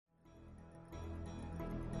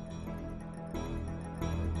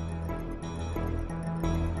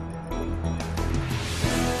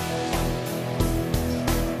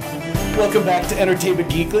Welcome back to Entertainment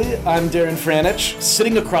Geekly. I'm Darren Franich.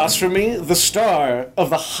 Sitting across from me, the star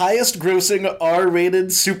of the highest grossing R-rated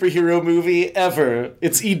superhero movie ever.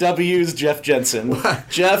 It's EW's Jeff Jensen. What?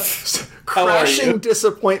 Jeff, how are you? Crashing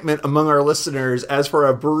disappointment among our listeners as for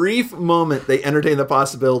a brief moment they entertain the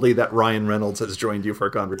possibility that Ryan Reynolds has joined you for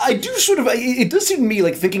a conversation. I do it does seem to me,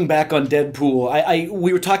 like, thinking back on Deadpool,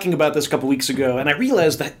 we were talking about this a couple weeks ago, and I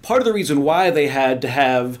realized that part of the reason why they had to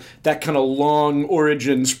have that kind of long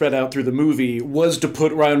origin spread out through the movie was to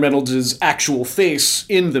put Ryan Reynolds' actual face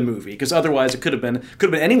in the movie, because otherwise it could have been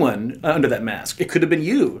anyone under that mask. It could have been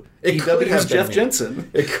you. It could have been Jeff me.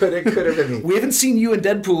 Jensen. It could have been me. We haven't seen you and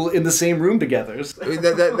Deadpool in the same room together. I mean,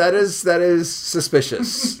 that is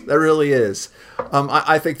suspicious. That really is.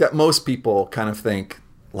 I think that most people kind of think,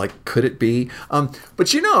 like, could it be?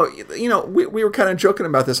 But you know, we were kind of joking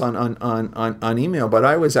about this on email, but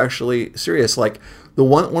I was actually serious. Like,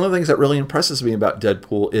 one of the things that really impresses me about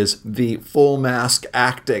Deadpool is the full mask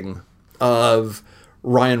acting of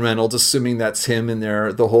Ryan Reynolds, assuming that's him in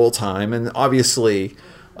there the whole time, and obviously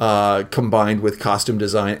combined with costume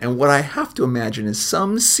design. And what I have to imagine is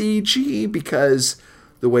some CG, because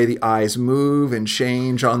the way the eyes move and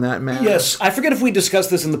change on that mask. Yes, I forget if we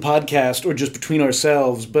discussed this in the podcast or just between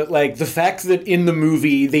ourselves, but, like, the fact that in the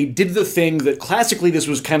movie they did the thing that classically this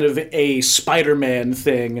was kind of a Spider-Man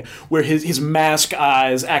thing, where his mask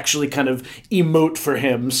eyes actually kind of emote for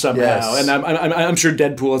him somehow. Yes. And I'm sure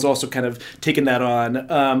Deadpool has also kind of taken that on.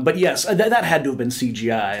 But yes, that had to have been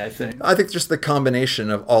CGI, I think. I think just the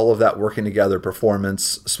combination of all of that working together,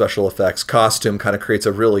 performance, special effects, costume, kind of creates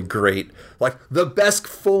a really great, like, the best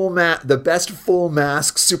full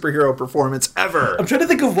mask superhero performance ever. I'm trying to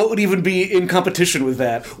think of what would even be in competition with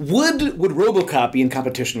that. Would RoboCop be in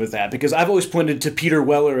competition with that? Because I've always pointed to Peter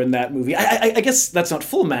Weller in that movie. I guess that's not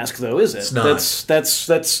full mask, though, is it? It's not.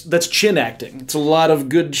 That's chin acting. It's a lot of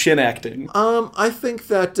good chin acting. I think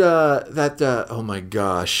that oh my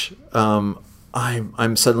gosh.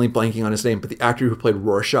 I'm suddenly blanking on his name, but the actor who played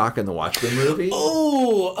Rorschach in the Watchmen movie.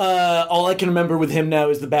 Oh, all I can remember with him now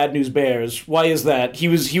is the Bad News Bears. Why is that? He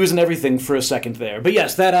was in everything for a second there. But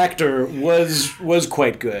yes, that actor was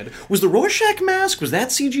quite good. Was the Rorschach mask, was that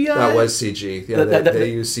CGI? That was CG. Yeah,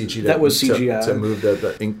 they used CG to move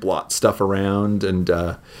the ink blot stuff around, and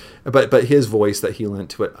but his voice that he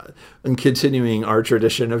lent to it, and continuing our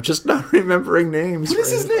tradition of just not remembering names. What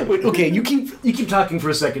is his name? Wait, okay, you keep talking for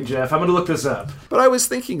a second, Jeff. I'm going to look this up. But I was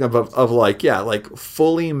thinking of like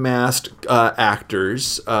fully masked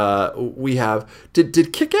actors. We have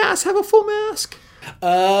did Kick-Ass have a full mask?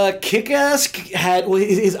 Kick-Ass had, well,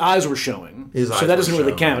 his eyes were showing, so that doesn't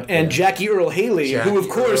really count. And Jackie Earle Haley, who of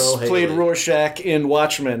course played Rorschach in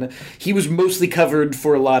Watchmen, he was mostly covered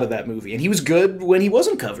for a lot of that movie, and he was good when he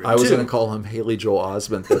wasn't covered. I was going to call him Haley Joel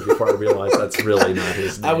Osment though, before I realized that's really not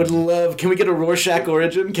his name. I would love. Can we get a Rorschach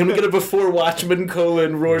origin? Can we get a before Watchmen :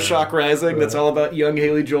 Rorschach Rising? That's all about young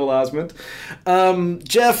Haley Joel Osment.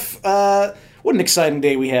 Jeff, what an exciting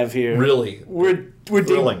day we have here. Really, We're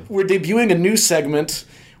debuting a new segment,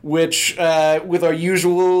 which, with our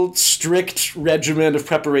usual strict regimen of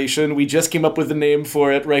preparation, we just came up with a name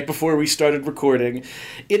for it right before we started recording.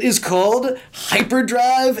 It is called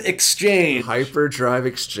Hyperdrive Exchange. Hyperdrive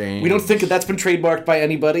Exchange. We don't think that's been trademarked by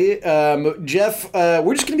anybody. Jeff,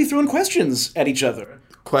 we're just going to be throwing questions at each other.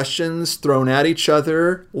 Questions thrown at each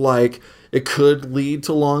other, like... It could lead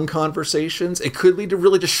to long conversations. It could lead to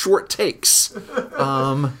really just short takes.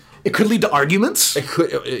 It could lead to arguments. It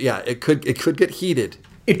could get heated.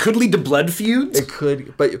 It could lead to blood feuds. It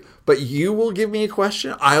could, but you will give me a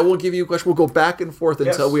question. I will give you a question. We'll go back and forth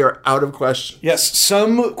until we are out of questions. Yes,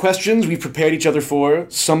 some questions we've prepared each other for.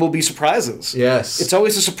 Some will be surprises. Yes, it's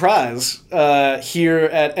always a surprise here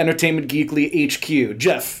at Entertainment Geekly HQ.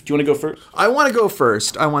 Jeff, do you want to go first? I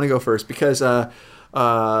want to go first because.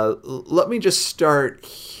 Let me just start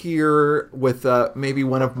here with maybe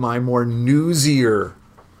one of my more newsier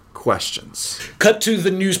questions. Cut to the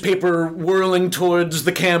newspaper whirling towards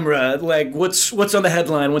the camera. Like, what's on the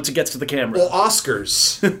headline once it gets to the camera? Well,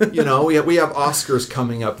 Oscars. we have Oscars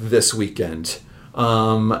coming up this weekend,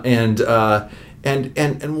 and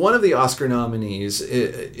one of the Oscar nominees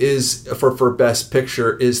is for Best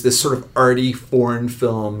Picture is this sort of arty foreign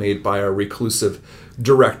film made by a reclusive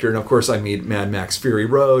director, and of course I mean Mad Max Fury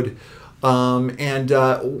Road, and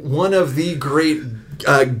one of the great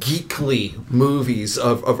geekly movies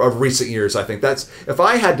of recent years. I think that's, if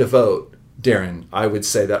I had to vote, Darren, I would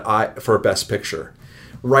say that for Best Picture.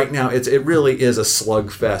 Right now, it really is a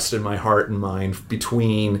slugfest in my heart and mind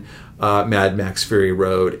between Mad Max Fury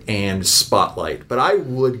Road and Spotlight, but I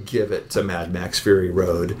would give it to Mad Max Fury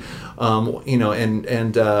Road.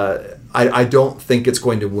 I don't think it's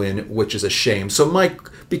going to win, which is a shame. So, Mike,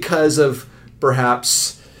 because of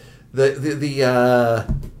perhaps the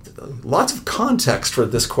lots of context for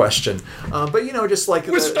this question, but just like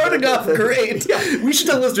we're starting off great. Yeah. We should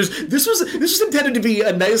tell listeners this was intended to be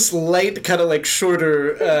a nice, light, kind of like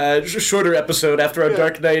shorter episode after our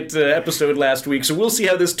Dark Knight episode last week. So we'll see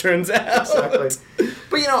how this turns out. Exactly.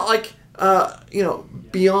 But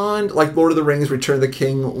beyond like Lord of the Rings, Return of the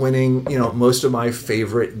King winning, most of my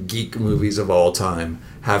favorite geek movies of all time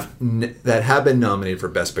that have been nominated for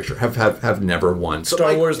Best Picture have never won. So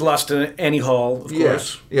Star Wars lost to Annie Hall, of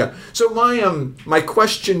course. Yeah. So my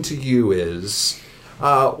question to you is,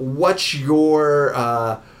 what's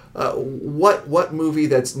your what movie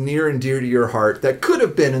that's near and dear to your heart that could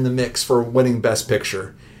have been in the mix for winning Best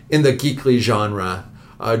Picture in the geekly genre?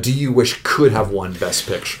 Do you wish could have won Best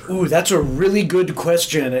Picture? Ooh, that's a really good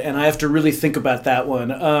question, and I have to really think about that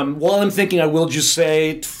one. While I'm thinking, I will just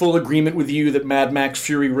say, full agreement with you that Mad Max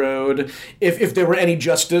Fury Road, if there were any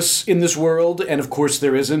justice in this world, and of course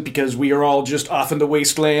there isn't, because we are all just off in the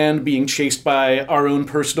wasteland being chased by our own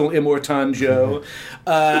personal Immortan Joe,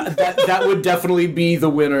 that would definitely be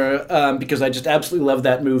the winner, because I just absolutely love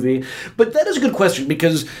that movie. But that is a good question,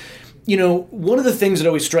 because one of the things that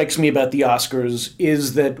always strikes me about the Oscars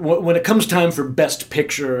is that when it comes time for Best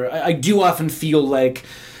Picture, I do often feel like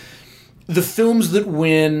the films that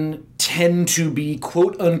win tend to be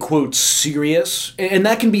quote unquote serious, and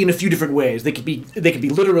that can be in a few different ways. They could be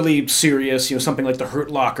literally serious, something like The Hurt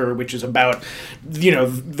Locker, which is about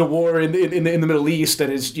the war in the Middle East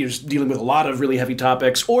and is just dealing with a lot of really heavy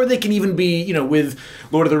topics. Or they can even be with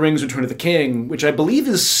Lord of the Rings, Return of the King, which I believe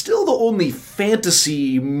is still the only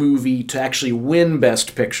fantasy movie to actually win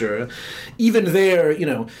Best Picture. Even there,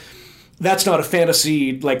 that's not a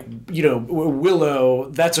fantasy like,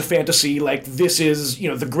 Willow. That's a fantasy like this is,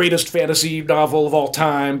 the greatest fantasy novel of all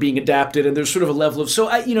time being adapted. And there's sort of a level of... So,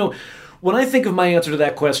 when I think of my answer to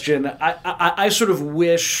that question, I sort of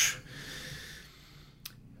wish...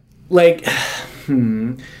 Like,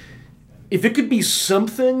 if it could be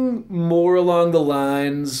something more along the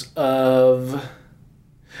lines of...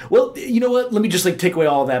 Well, you know what? Let me just take away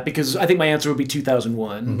all of that, because I think my answer would be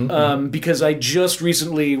 2001. Because I just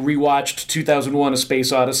recently rewatched 2001: A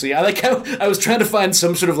Space Odyssey. I like how I was trying to find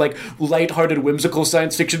some sort of lighthearted, whimsical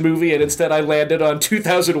science fiction movie, and instead I landed on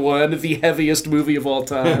 2001, the heaviest movie of all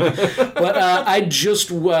time. But I just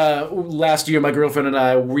last year, my girlfriend and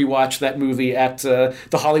I rewatched that movie at the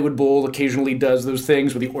Hollywood Bowl. Occasionally does those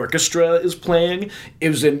things where the orchestra is playing. It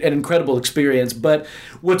was an incredible experience. But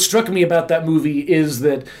what struck me about that movie is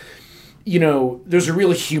that there's a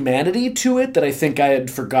real humanity to it that I think I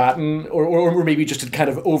had forgotten or maybe just had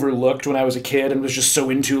kind of overlooked when I was a kid and was just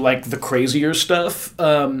so into the crazier stuff.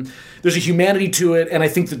 There's a humanity to it, and I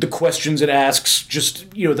think that the questions it asks, just,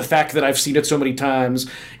 the fact that I've seen it so many times,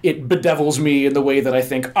 it bedevils me in the way that I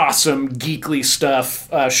think awesome, geekly stuff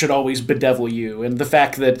should always bedevil you. And the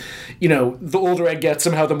fact that, the older I get,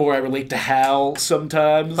 somehow the more I relate to Hal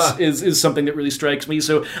sometimes is something that really strikes me.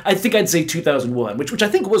 So I think I'd say 2001, which I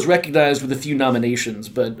think was recognized with a few nominations,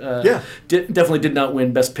 but definitely did not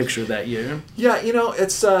win Best Picture that year. Yeah,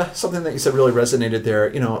 it's something that you said really resonated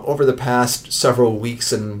there. Over the past several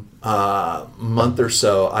weeks and month or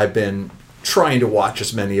so, I've been trying to watch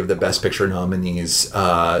as many of the Best Picture nominees,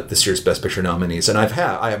 this year's Best Picture nominees, and I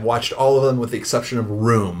have watched all of them with the exception of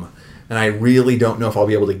Room, and I really don't know if I'll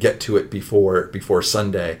be able to get to it before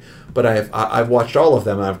Sunday. But I've watched all of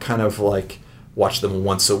them, and I've kind of watched them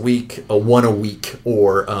once a week, one a week,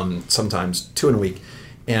 or sometimes two in a week.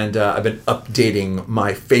 And I've been updating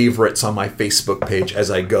my favorites on my Facebook page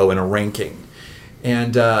as I go in a ranking.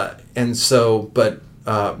 And so, but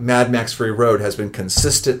Mad Max Fury Road has been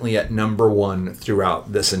consistently at number one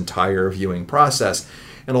throughout this entire viewing process.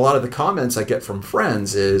 And a lot of the comments I get from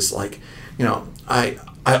friends is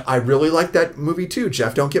I really like that movie too,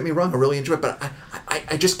 Jeff. Don't get me wrong, I really enjoy it, but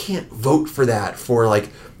I just can't vote for that for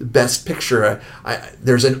Best Picture.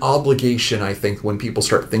 There's an obligation, I think, when people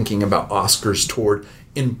start thinking about Oscars toward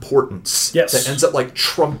importance. Yes. That ends up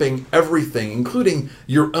trumping everything, including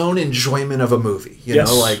your own enjoyment of a movie.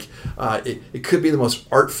 It could be the most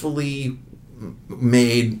artfully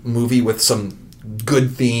made movie with some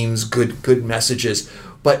good themes, good messages,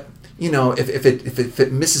 but if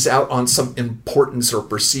it misses out on some importance or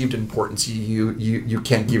perceived importance, you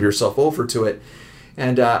can't give yourself over to it.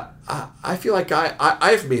 And I feel like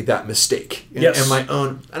I've made that mistake in my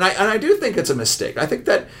own, and I do think it's a mistake. I think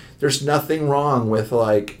that there's nothing wrong with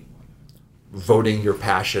voting your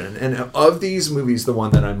passion. And of these movies, the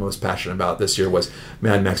one that I'm most passionate about this year was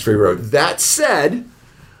Mad Max Fury Road. That said,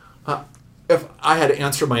 if I had to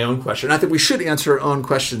answer my own question, I think we should answer our own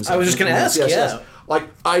questions. I was just going to ask, yes. Like,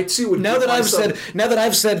 I too would. Now that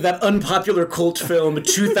I've said that unpopular cult film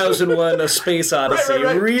 2001: A Space Odyssey,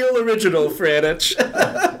 right. Real original, Franich.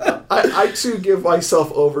 I too give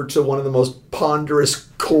myself over to one of the most ponderous,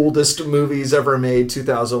 coldest movies ever made,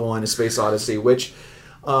 2001: A Space Odyssey, which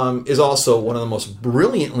is also one of the most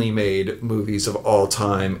brilliantly made movies of all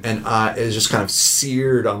time, and is just kind of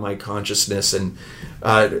seared on my consciousness, and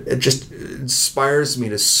it just inspires me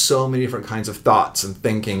to so many different kinds of thoughts and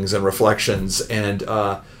thinkings and reflections, and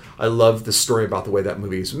I love the story about the way that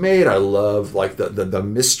movie is made. I love like the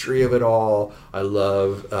mystery of it all. I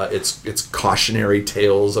love its cautionary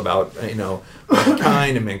tales about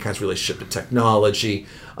mankind and mankind's relationship to technology.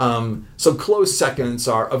 Some close seconds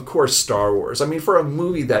are, of course, Star Wars. I mean, for a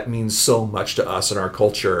movie that means so much to us in our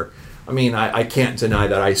culture, I mean, I can't deny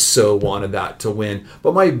that I so wanted that to win.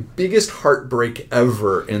 But my biggest heartbreak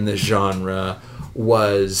ever in the genre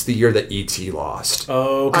was the year that E.T. lost.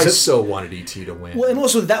 Oh, I so wanted E.T. to win. Well, and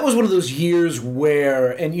also that was one of those years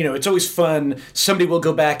where, and it's always fun. Somebody will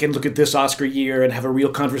go back and look at this Oscar year and have a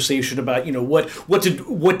real conversation about, what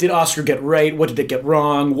did Oscar get right? What did it get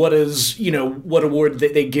wrong? What is, what award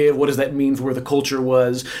they give? What does that mean for where the culture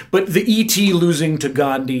was? But the E.T. losing to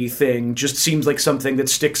Gandhi thing just seems like something that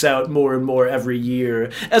sticks out more and more every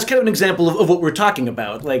year as kind of an example of what we're talking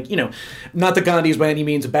about. Like, not that Gandhi is by any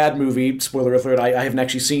means a bad movie. Spoiler alert. I haven't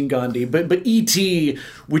actually seen Gandhi, but E.T.,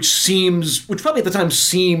 which probably at the time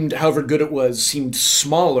seemed, however good it was, seemed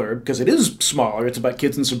smaller, because it is smaller. It's about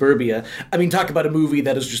kids in suburbia. I mean, talk about a movie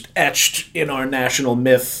that is just etched in our national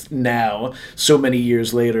myth now, so many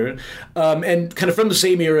years later. And kind of from the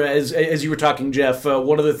same era as you were talking, Jeff,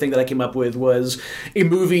 one other thing that I came up with was a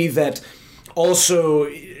movie that also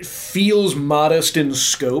feels modest in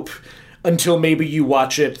scope, until maybe you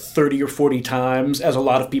watch it 30 or 40 times, as a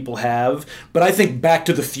lot of people have. But I think Back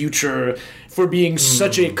to the Future, for being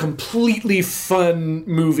such a completely fun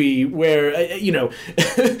movie where,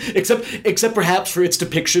 except perhaps for its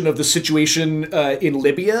depiction of the situation in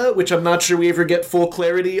Libya, which I'm not sure we ever get full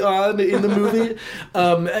clarity on in the movie.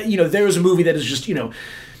 There is a movie that is just,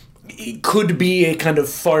 it could be a kind of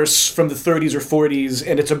farce from the 30s or 40s,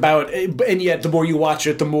 and it's about, and yet the more you watch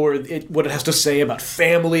it, the more what it has to say about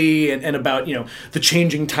family and about, the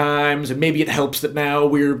changing times, and maybe it helps that now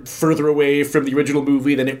we're further away from the original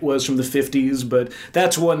movie than it was from the 50s, but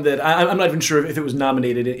that's one that I'm not even sure if it was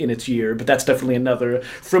nominated in its year, but that's definitely another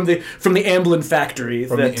from the Amblin Factory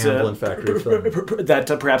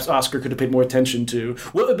that perhaps Oscar could have paid more attention to.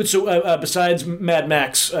 Well, but so besides Mad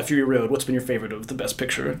Max Fury Road, what's been your favorite of the Best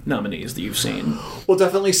Picture nominees that you've seen? Well,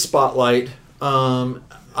 definitely Spotlight.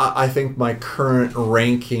 I think my current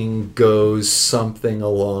ranking goes something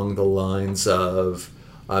along the lines of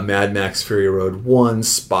Mad Max Fury Road 1,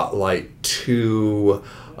 Spotlight 2.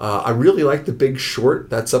 I really like The Big Short.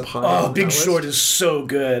 That's up high. Oh, Big Short is so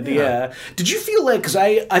good. Yeah. Did you feel like, because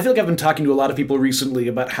I feel like I've been talking to a lot of people recently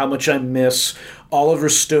about how much I miss Oliver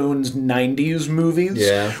Stone's 90s movies.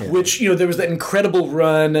 Yeah. Which, there was that incredible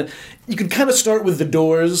run. You can kind of start with The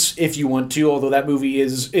Doors if you want to, although that movie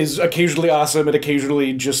is occasionally awesome and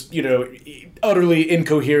occasionally just, utterly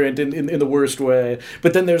incoherent in the worst way.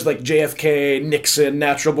 But then there's like JFK, Nixon,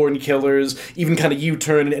 Natural Born Killers, even kind of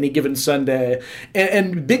U-Turn in Any Given Sunday.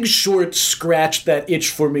 And Big Short scratched that itch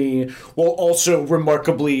for me while also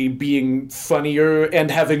remarkably being funnier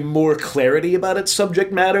and having more clarity about its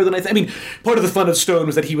subject matter than I mean, part of the fun of Stone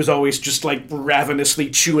was that he was always just like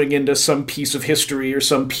ravenously chewing into some piece of history or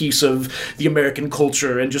some piece of the American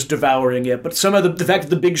culture and just devouring it. But somehow the fact that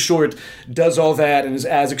The Big Short does all that and is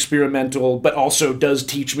as experimental, but also does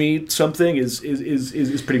teach me something is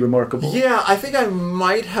pretty remarkable. Yeah, I think I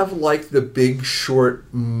might have liked The Big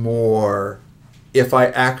Short more if I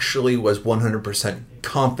actually was 100%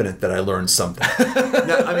 confident that I learned something.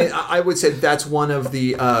 Now, I mean, I would say that's one of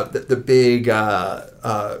the big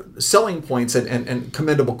selling points and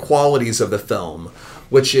commendable qualities of the film,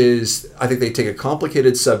 which is I think they take a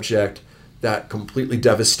complicated subject that completely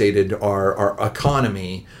devastated our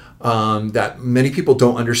economy, that many people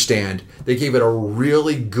don't understand. They gave it a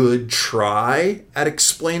really good try at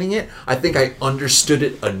explaining it. I think I understood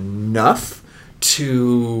it enough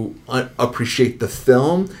to appreciate the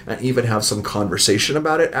film and even have some conversation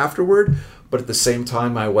about it afterward. But at the same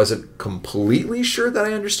time, I wasn't completely sure that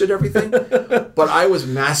I understood everything. But I was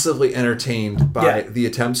massively entertained by the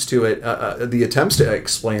attempts to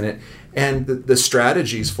explain it, and the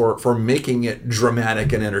strategies for making it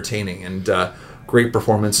dramatic and entertaining. And of great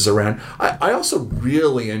performances around. I also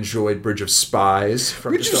really enjoyed Bridge of Spies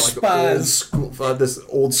from Bridge of Spies. This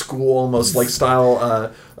old school almost like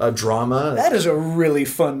style drama. That is a really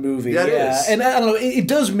fun movie. Yeah, it is. And I don't know, it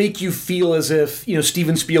does make you feel as if,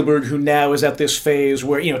 Steven Spielberg, who now is at this phase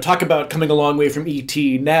where, talk about coming a long way from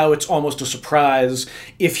E.T., now it's almost a surprise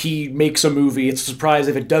if he makes a movie. It's a surprise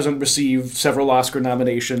if it doesn't receive several Oscar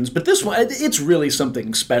nominations. But this one, it's really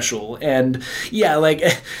something special. And yeah, like,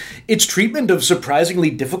 its treatment of surprisingly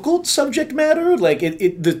difficult subject matter, like,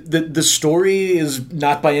 the story is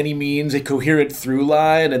not by any means a coherent through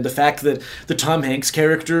line, and the fact that the Tom Hanks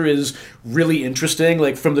character is really interesting.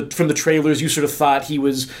 Like, from the trailers, you sort of thought he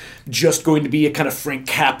was just going to be a kind of Frank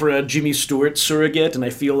Capra, Jimmy Stewart surrogate, and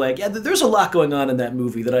I feel like there's a lot going on in that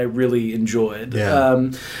movie that I really enjoyed. Yeah.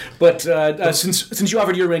 But since you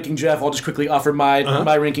offered your ranking, Jeff, I'll just quickly offer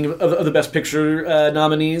my ranking of the Best Picture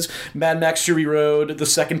nominees. Mad Max Fury Road, the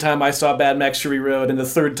second time I saw Mad Max Fury Road, and the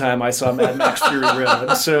third time I saw Mad Max Fury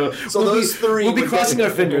Road. So we'll be crossing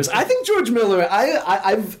our fingers. I think George Miller,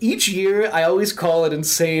 I've each year I always call it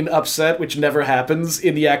insane upset, which never happens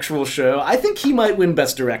in the actual show. I think he might win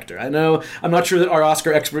Best Director. I know I'm not sure that our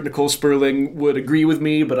Oscar expert Nicole Sperling would agree with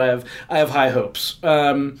me, but I have high hopes.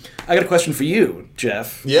 I got a question for you,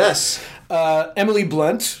 Jeff. Yes. Emily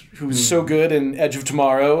Blunt, who's so good in Edge of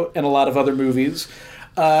Tomorrow and a lot of other movies.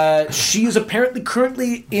 She is apparently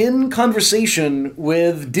currently in conversation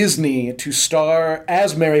with Disney to star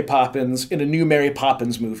as Mary Poppins in a new Mary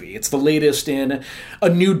Poppins movie. It's the latest in a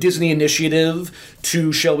new Disney initiative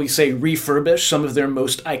to, shall we say, refurbish some of their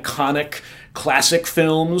most iconic classic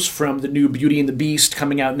films, from the new Beauty and the Beast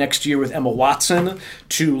coming out next year with Emma Watson,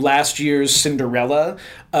 to last year's Cinderella,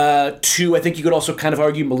 to, I think you could also kind of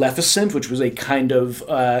argue, Maleficent, which was a kind of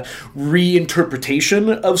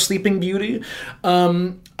reinterpretation of Sleeping Beauty.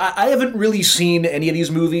 I haven't really seen any of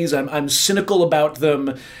these movies. I'm cynical about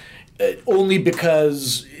them only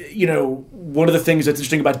because, one of the things that's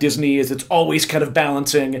interesting about Disney is it's always kind of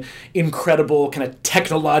balancing incredible kind of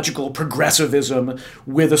technological progressivism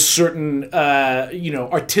with a certain,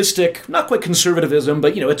 artistic, not quite conservatism,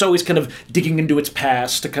 but, it's always kind of digging into its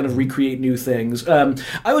past to kind of recreate new things.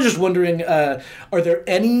 I was just wondering, are there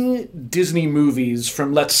any Disney movies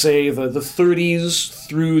from, let's say, the 30s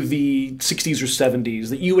through the 60s or 70s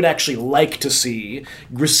that you would actually like to see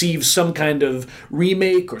receive some kind of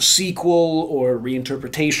remake or sequel or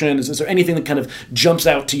reinterpretation? Is there anything that kind of jumps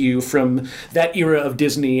out to you from that era of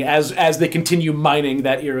Disney as they continue mining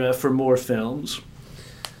that era for more films?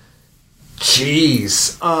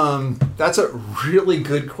 Jeez, that's a really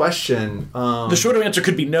good question. The shorter answer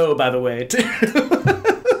could be no, by the way.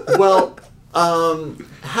 Well,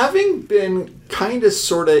 having been kind of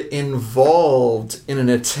sort of involved in an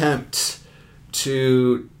attempt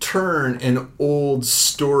to turn an old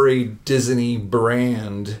story Disney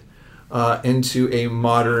brand into a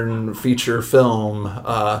modern feature film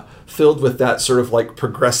filled with that sort of like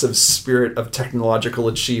progressive spirit of technological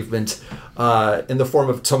achievement in the form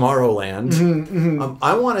of Tomorrowland. Mm-hmm, mm-hmm.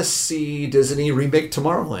 I want to see Disney remake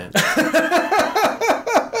Tomorrowland.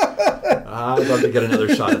 I'd love to get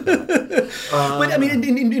another shot at that. But I mean,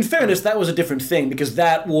 in fairness, that was a different thing, because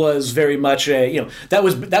that was very much that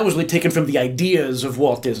was really taken from the ideas of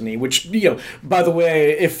Walt Disney. Which, by the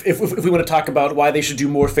way, if we want to talk about why they should do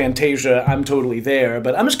more Fantasia, I'm totally there.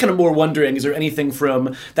 But I'm just kind of more wondering: is there anything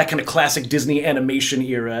from that kind of classic Disney animation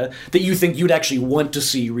era that you think you'd actually want to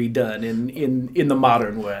see redone in the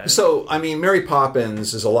modern way? So, I mean, Mary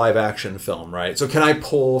Poppins is a live action film, right? So, can I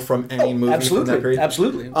pull from any movie from that period?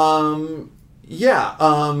 Absolutely.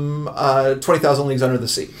 20,000 Leagues Under the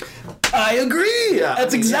Sea. I agree. Yeah,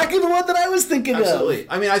 that's exactly the one that I was thinking of. Absolutely.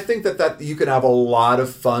 I mean, I think that you could have a lot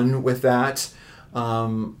of fun with that.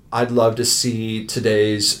 I'd love to see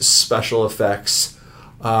today's special effects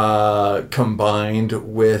combined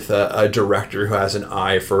with a director who has an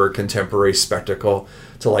eye for contemporary spectacle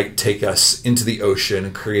to like take us into the ocean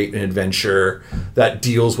and create an adventure that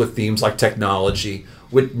deals with themes like technology,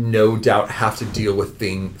 would no doubt have to deal with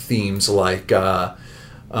themes like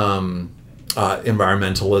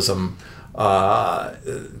environmentalism.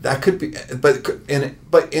 That could be, but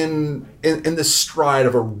in the stride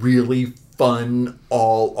of a really fun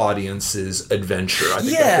all audiences adventure. I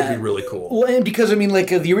think that could be really cool. Well, and because I mean, like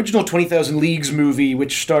the original 20,000 Leagues movie,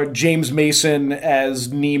 which starred James Mason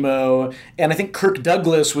as Nemo, and I think Kirk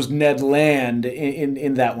Douglas was Ned Land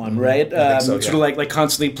in that one, right? I think so, sort of like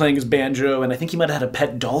constantly playing his banjo, and I think he might have had a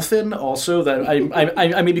pet dolphin also. That I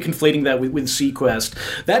may be conflating that with Sequest.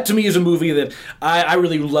 That to me is a movie that I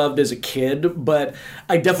really loved as a kid, but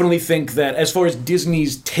I definitely think that as far as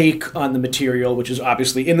Disney's take on the material, which is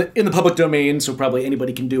obviously in the public domain domain, so probably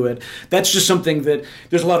anybody can do it. That's just something that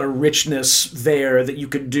there's a lot of richness there that you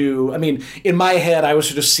could do. I mean, in my head, I was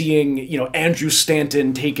sort of seeing, Andrew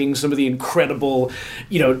Stanton taking some of the incredible,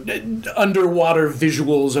 underwater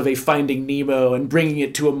visuals of a Finding Nemo and bringing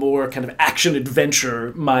it to a more kind of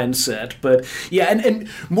action-adventure mindset. But, yeah, and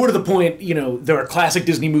more to the point, there are classic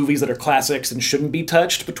Disney movies that are classics and shouldn't be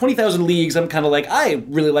touched, but 20,000 Leagues, I'm kind of like, I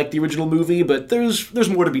really like the original movie, but there's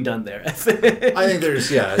more to be done there. I think there's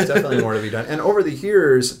definitely more to be done. And over the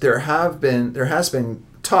years, there has been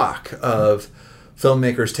talk of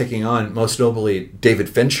filmmakers taking on, most notably David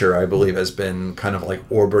Fincher, I believe, has been kind of like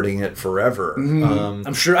orbiting it forever.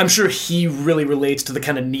 Mm-hmm. I'm sure he really relates to the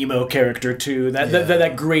kind of Nemo character too.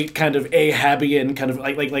 That great kind of Ahabian kind of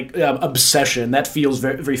like obsession that feels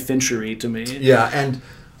very, very Finchery to me. Yeah, and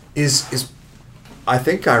is I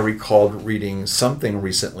think I recalled reading something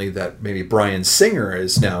recently that maybe Bryan Singer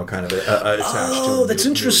is now kind of attached to. Oh, that's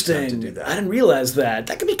interesting. To do that. I didn't realize that.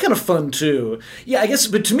 That could be kind of fun too. Yeah, I guess.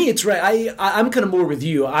 But to me, it's right. I'm kind of more with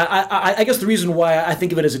you. I guess the reason why I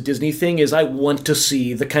think of it as a Disney thing is I want to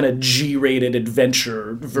see the kind of G-rated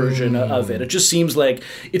adventure version of it. It just seems like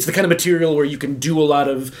it's the kind of material where you can do a lot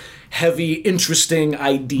of heavy, interesting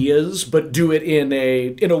ideas, but do it in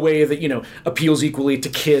a way that appeals equally to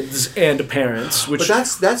kids and to parents. Which but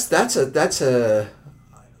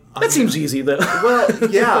that seems easy though. Well,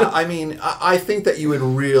 yeah. I mean, I think that you would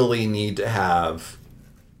really need to have.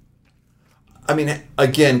 I mean,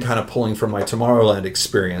 again, kind of pulling from my Tomorrowland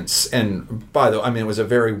experience, and by the way, I mean it was a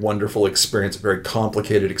very wonderful experience, a very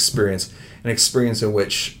complicated experience, an experience in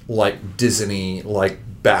which Disney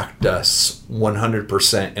backed us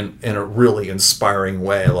 100% in a really inspiring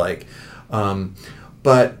way.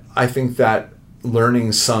 But I think that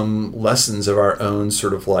learning some lessons of our own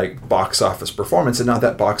sort of box office performance, and not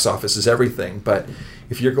that box office is everything, but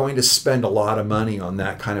if you're going to spend a lot of money on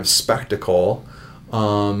that kind of spectacle,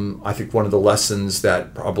 I think one of the lessons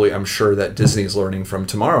that probably I'm sure that Disney's learning from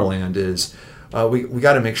Tomorrowland is we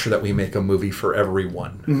got to make sure that we make a movie for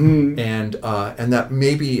everyone, and that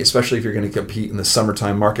maybe, especially if you're going to compete in the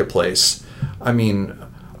summertime marketplace, I mean,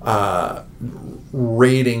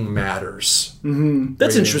 rating matters. Mm-hmm.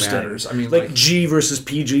 That's rating interesting. Matters. I mean, G versus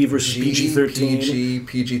PG versus PG-13.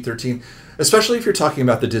 PG-13, especially if you're talking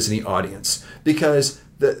about the Disney audience, because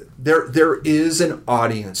there is an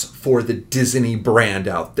audience for the Disney brand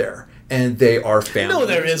out there. And they are families. No,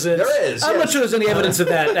 there isn't. There is. I'm not sure there's any evidence of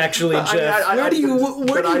that, actually, Jeff. Where do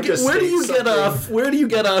you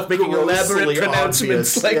get off making elaborate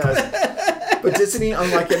pronouncements like that? But Disney,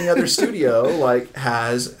 unlike any other studio,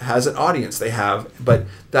 has an audience. They have, but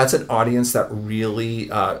that's an audience that really,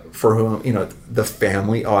 for whom the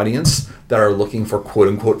family audience that are looking for quote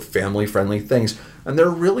unquote family friendly things, and they're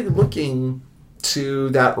really looking to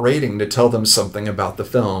that rating to tell them something about the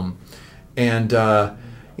film, and.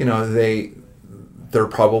 They're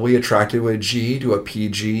probably attracted to a G to a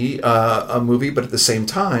PG a movie, but at the same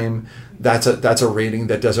time, that's a rating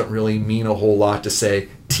that doesn't really mean a whole lot to, say,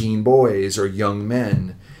 teen boys or young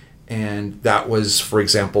men. And that was, for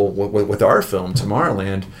example, with our film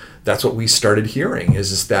Tomorrowland, that's what we started hearing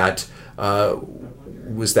is that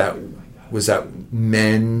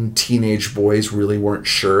men, teenage boys really weren't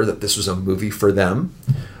sure that this was a movie for them.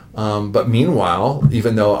 But meanwhile,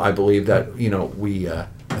 even though I believe that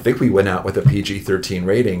I think we went out with a PG-13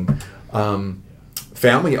 rating,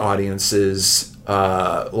 family audiences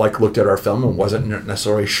looked at our film and wasn't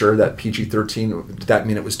necessarily sure that PG-13, did that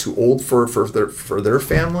mean it was too old for their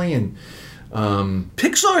family? And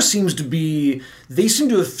Pixar seems to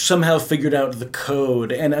have somehow figured out the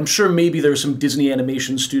code, and I'm sure maybe there are some Disney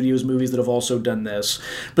Animation Studios movies that have also done this,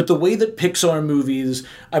 but the way that Pixar movies,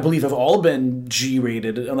 I believe, have all been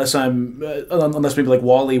G-rated, unless maybe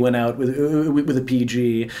WALL-E went out with a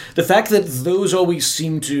PG, the fact that those always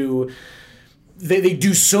seem to... They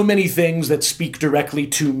do so many things that speak directly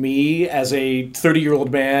to me as a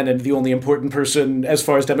 30-year-old man and the only important person as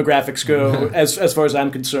far as demographics go, as far as I'm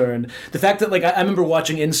concerned. The fact that, I remember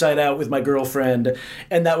watching Inside Out with my girlfriend,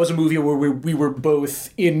 and that was a movie where we were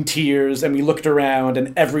both in tears, and we looked around,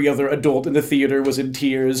 and every other adult in the theater was in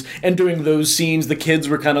tears. And during those scenes, the kids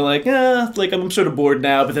were kind of I'm sort of bored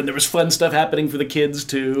now, but then there was fun stuff happening for the kids,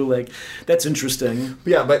 too. That's interesting.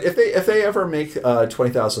 Yeah, but if they ever make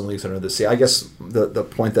 20,000 Leagues Under the Sea, I guess the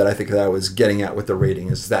point that I think that I was getting at with the rating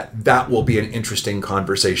is that will be an interesting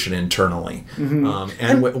conversation internally,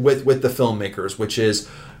 and with the filmmakers, which is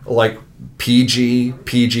PG,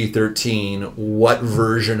 PG-13. What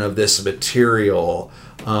version of this material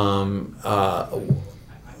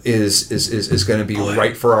is going to be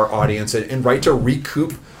right for our audience and right to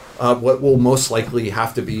recoup what will most likely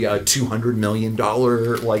have to be a $200 million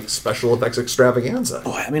like special effects extravaganza.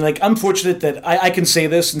 Oh, I mean, like, I'm fortunate that I can say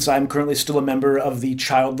this since I'm currently still a member of the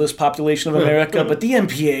childless population of America, but the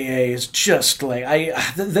MPAA is just like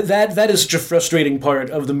that is such a frustrating part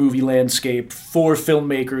of the movie landscape for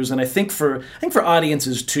filmmakers, and I think for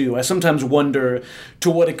audiences too. I sometimes wonder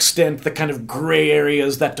to what extent the kind of gray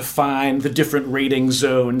areas that define the different rating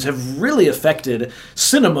zones have really affected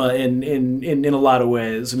cinema in a lot of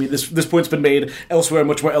ways. I mean, this point's been made elsewhere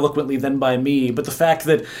much more eloquently than by me, but the fact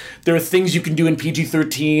that there are things you can do in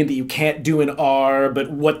PG-13 that you can't do in R,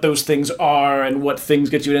 but what those things are and what things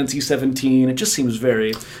get you at NC-17, it just seems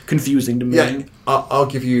very confusing to me. Yeah, I'll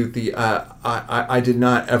give you the... I did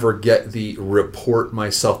not ever get the report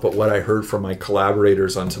myself, but what I heard from my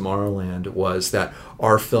collaborators on Tomorrowland was that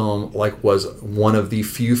our film was one of the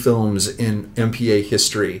few films in MPA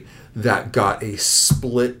history that got a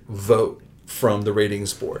split vote from the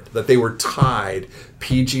ratings board, that they were tied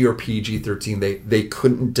PG or PG-13. They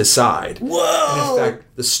couldn't decide. Whoa! And in fact,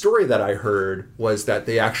 the story that I heard was that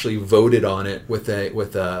they actually voted on it with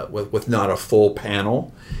not a full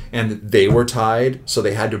panel, and they were tied, so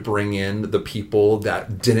they had to bring in the people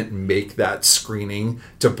that didn't make that screening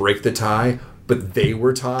to break the tie, but they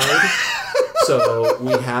were tied. So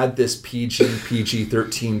we had this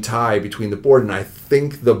PG-13 tie between the board, and I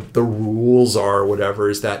think the rules are whatever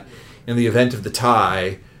is that in the event of the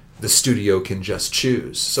tie, the studio can just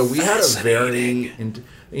choose. So we had a very,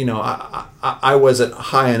 I wasn't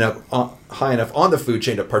high enough on the food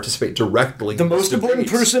chain to participate directly. The most important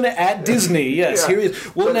person at Disney, yes. Yeah. Here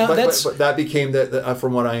is. Well, but that became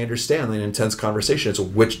from what I understand, an intense conversation. It's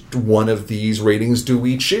which one of these ratings do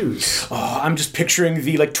we choose? Oh, I'm just picturing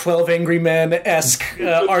the 12 Angry Men-esque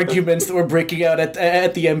arguments that were breaking out at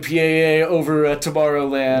the MPAA over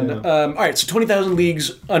Tomorrowland. Yeah. All right, so 20,000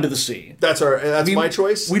 Leagues Under the Sea. That's my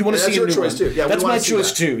choice. We'd want to see a new choice one. too. Yeah, that's my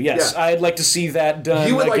choice too. Yes, yeah. I'd like to see that done.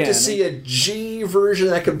 You would again. like to see a G version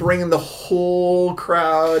that could bring in the whole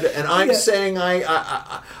crowd, and I'm saying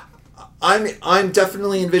I'm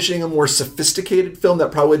definitely envisioning a more sophisticated film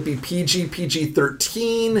that probably would be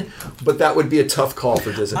PG-13, but that would be a tough call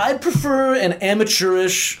for Disney. I'd prefer an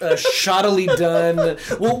amateurish, shoddily done.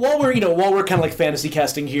 Well, while we're kind of like fantasy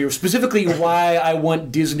casting here, specifically why I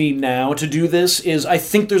want Disney now to do this is I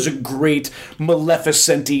think there's a great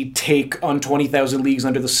Maleficent-y take on 20,000 Leagues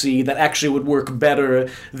Under the Sea that actually would work better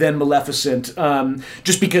than Maleficent.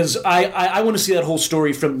 Just because I want to see that whole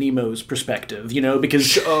story from Nemo's perspective,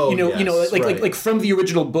 because like from the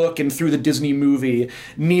original book and through the Disney movie,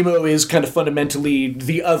 Nemo is kind of fundamentally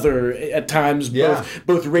the other at times,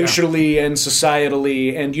 both racially and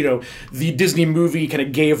societally, and the Disney movie kind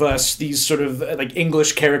of gave us these sort of like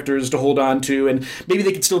English characters to hold on to, and maybe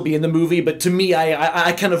they could still be in the movie, but to me,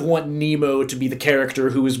 I kind of want Nemo to be the character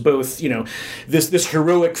who is both this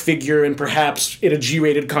heroic figure and perhaps in a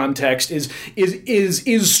G-rated context is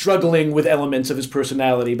struggling with elements of his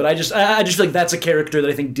personality, but I just feel like that's a character that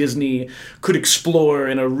I think Disney could explore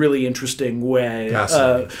in a really interesting way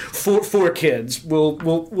for kids.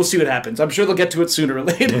 We'll see what happens. I'm sure they'll get to it sooner or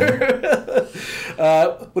later.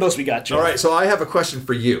 Yeah. What else we got, Jim? All right, so I have a question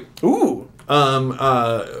for you. Ooh.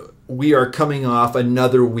 We are coming off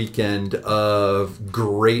another weekend of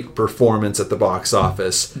great performance at the box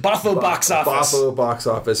office. Boffo box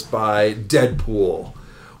office by Deadpool,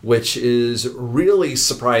 which is really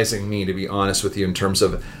surprising me, to be honest with you, in terms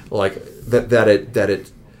of like that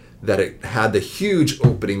it had the huge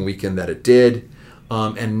opening weekend that it did,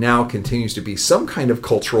 and now continues to be some kind of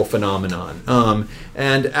cultural phenomenon.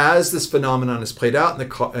 And as this phenomenon is played out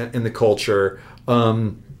in the culture,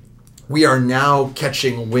 we are now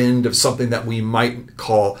catching wind of something that we might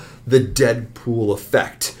call the Deadpool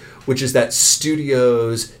effect, which is that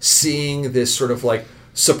studios seeing this sort of like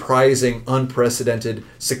surprising, unprecedented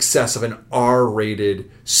success of an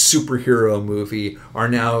R-rated superhero movie are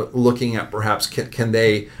now looking at perhaps can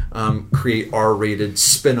they create R-rated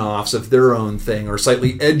spin-offs of their own thing, or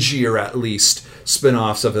slightly edgier at least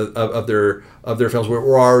spin-offs of their films.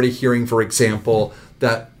 We're already hearing, for example,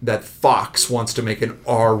 that Fox wants to make an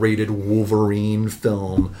R-rated Wolverine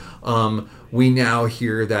film. We now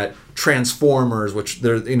hear that Transformers, which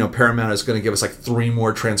Paramount is going to give us like 3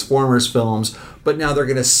 more Transformers films, but now they're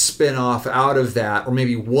going to spin off out of that, or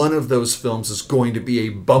maybe one of those films is going to be a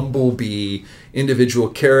Bumblebee individual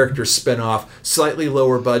character spin-off, slightly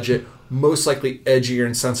lower budget, most likely edgier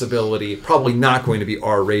in sensibility, probably not going to be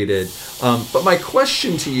R-rated. But my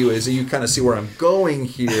question to you is, you kind of see where I'm going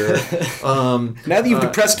here. Now that you've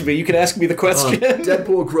depressed me, you can ask me the question.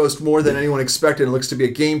 Deadpool grossed more than anyone expected and looks to be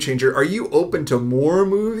a game changer. Are you open to more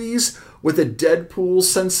movies with a Deadpool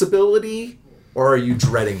sensibility? or are you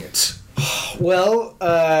dreading it? Well,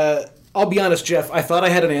 I'll be honest, Jeff. I thought I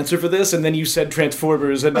had an answer for this, and then you said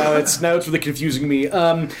Transformers, and now it's really confusing me.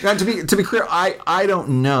 Now, to be clear, I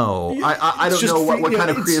don't know. I don't know what kind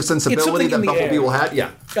of creative sensibility that Bumblebee will have.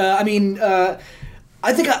 Yeah.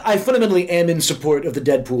 I think I fundamentally am in support of the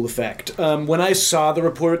Deadpool effect. When I saw the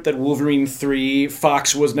report that Wolverine 3,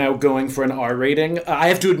 Fox was now going for an R rating, I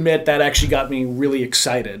have to admit that actually got me really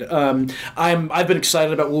excited. I've been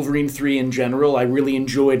excited about Wolverine 3 in general. I really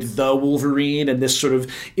enjoyed the Wolverine, and this sort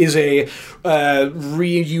of is a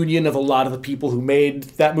reunion of a lot of the people who made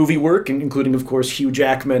that movie work, including, of course, Hugh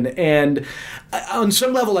Jackman. And on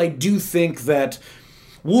some level, I do think that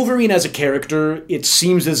Wolverine as a character, it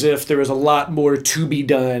seems as if there is a lot more to be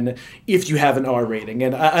done if you have an R rating.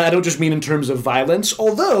 And I don't just mean in terms of violence,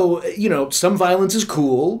 although, some violence is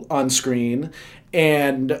cool on screen.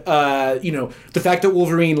 And, the fact that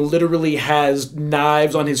Wolverine literally has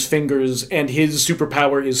knives on his fingers and his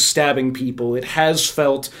superpower is stabbing people, it has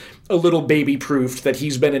felt a little baby-proofed that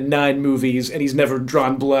he's been in 9 movies and he's never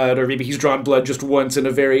drawn blood, or maybe he's drawn blood just once in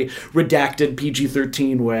a very redacted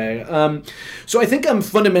PG-13 way. So I think I'm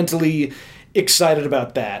fundamentally excited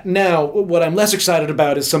about that. Now, what I'm less excited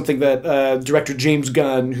about is something that director James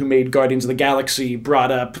Gunn, who made Guardians of the Galaxy,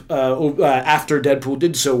 brought up after Deadpool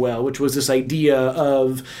did so well, which was this idea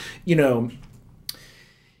of,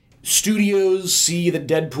 studios see that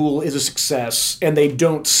Deadpool is a success, and they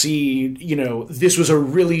don't see, this was a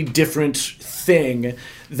really different thing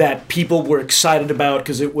that people were excited about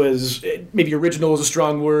because it was, maybe original is a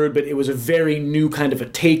strong word, but it was a very new kind of a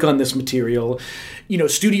take on this material.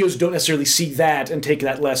 Studios don't necessarily see that and take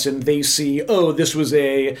that lesson. They see, this was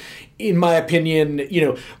in my opinion,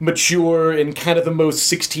 mature in kind of the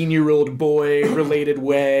most 16-year-old boy related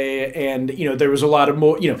way, and, there was a lot of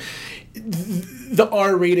more, the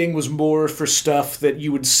R rating was more for stuff that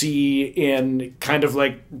you would see in kind of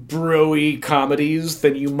like bro-y comedies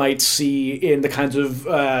than you might see in the kinds of,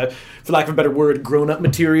 for lack of a better word, grown-up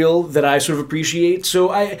material that I sort of appreciate. So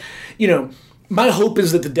my hope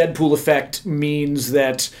is that the Deadpool effect means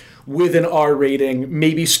that with an R rating,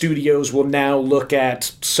 maybe studios will now look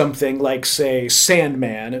at something like, say,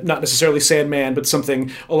 Sandman, not necessarily Sandman, but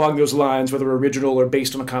something along those lines, whether original or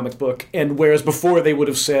based on a comic book. And whereas before they would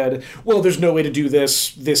have said, well, there's no way to do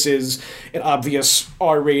this, this is an obvious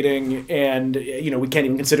R rating, and, we can't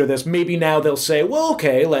even consider this. Maybe now they'll say, well,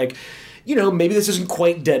 okay, maybe this isn't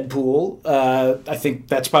quite Deadpool. I think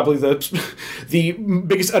that's probably the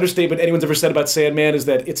biggest understatement anyone's ever said about Sandman is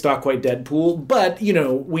that it's not quite Deadpool. But,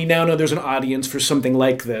 we now know there's an audience for something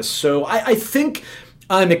like this. So I think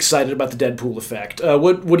I'm excited about the Deadpool effect.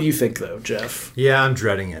 What do you think, though, Jeff? Yeah, I'm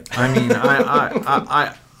dreading it. I mean,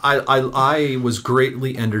 I was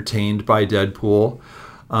greatly entertained by Deadpool.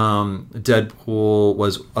 Deadpool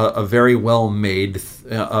was a very well-made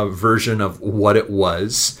version of what it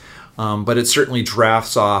was. But it certainly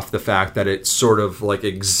drafts off the fact that it sort of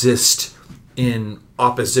exists in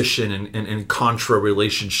opposition and contra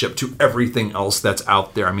relationship to everything else that's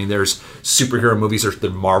out there. I mean, there's superhero movies, there's the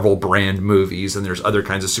Marvel brand movies, and there's other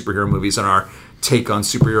kinds of superhero movies and our take on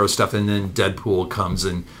superhero stuff. And then Deadpool comes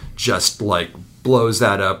and just blows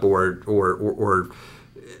that up or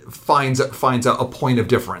finds a point of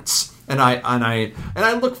difference. And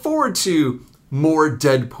I look forward to more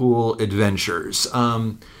Deadpool adventures.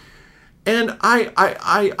 And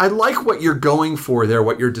I like what you're going for there,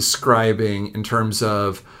 what you're describing in terms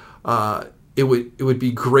of it would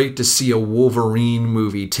be great to see a Wolverine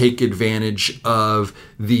movie take advantage of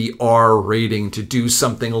the R rating to do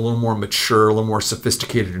something a little more mature, a little more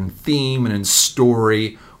sophisticated in theme and in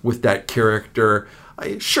story with that character.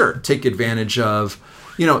 Sure, take advantage of,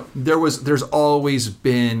 there's always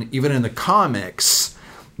been, even in the comics,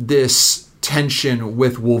 this tension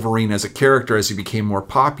with Wolverine as a character as he became more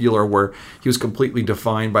popular, where he was completely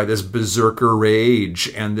defined by this berserker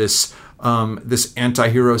rage and this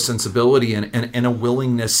anti-hero sensibility and a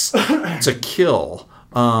willingness to kill,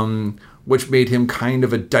 which made him kind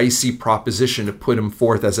of a dicey proposition to put him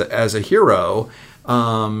forth as a hero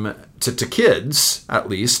to kids, at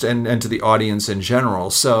least, and to the audience in general.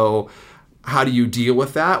 So how do you deal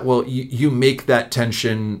with that? Well, you make that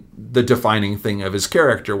tension the defining thing of his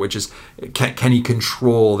character, which is can he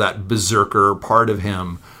control that berserker part of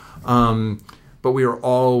him? But we are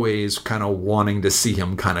always kind of wanting to see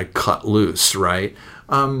him kind of cut loose, right?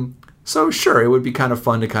 So sure, it would be kind of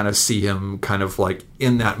fun to kind of see him kind of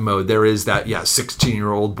in that mode. There is that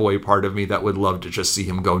 16-year-old boy part of me that would love to just see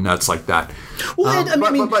him go nuts like that. Well,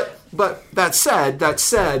 but that said,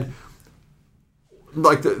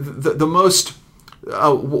 the most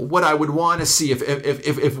what I would want to see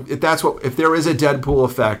if that's what, if there is a Deadpool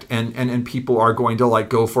effect and people are going to like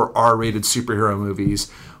go for R-rated superhero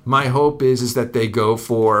movies, my hope is that they go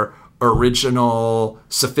for original,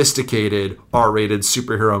 sophisticated R-rated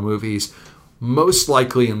superhero movies. Most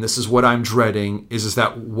likely, and this is what I'm dreading, is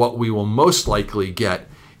that what we will most likely get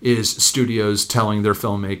is studios telling their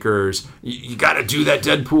filmmakers, you got to do that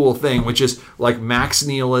Deadpool thing, which is like max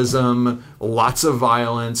nihilism, lots of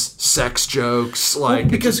violence, sex jokes, like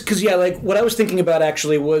because yeah, like what I was thinking about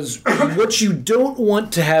actually was what you don't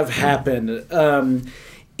want to have happen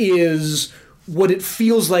is what it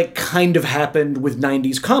feels like kind of happened with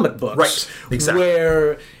 90s comic books, right? Exactly,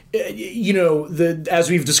 where. As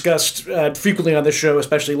we've discussed frequently on the show,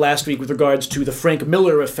 especially last week with regards to the Frank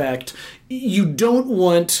Miller effect, you don't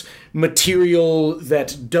want material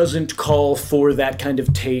that doesn't call for that kind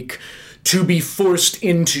of take to be forced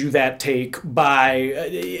into that take by,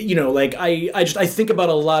 I think about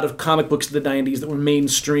a lot of comic books of the 90s that were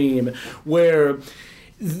mainstream where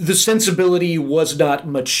the sensibility was not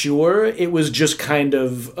mature. It was just kind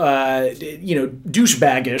of,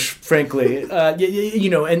 douchebaggish, frankly.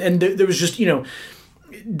 And there was just,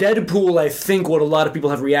 Deadpool, I think what a lot of people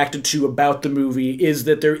have reacted to about the movie is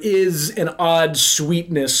that there is an odd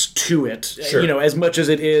sweetness to it. Sure. As much as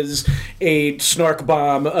it is a snark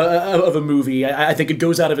bomb of a movie, I think it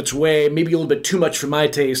goes out of its way, maybe a little bit too much for my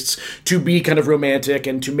tastes, to be kind of romantic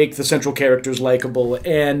and to make the central characters likable.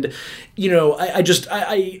 And,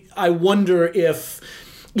 I wonder if...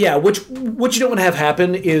 Yeah, what you don't want to have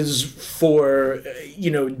happen is for,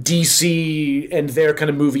 DC and their kind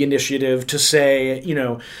of movie initiative to say,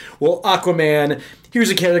 well, Aquaman, here's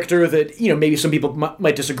a character that, maybe some people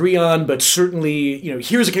might disagree on, but certainly,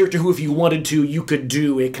 here's a character who, if you wanted to, you could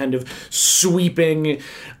do a kind of sweeping,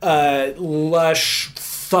 lush,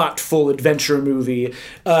 thoughtful adventure movie,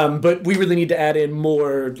 but we really need to add in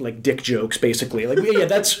more like dick jokes, basically. Like, yeah,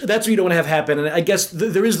 that's what you don't want to have happen. And I guess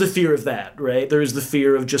there is the fear of that, right? There is the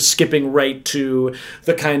fear of just skipping right to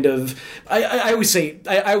the kind of I always say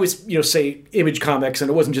Image Comics, and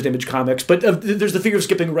it wasn't just Image Comics, but there's the fear of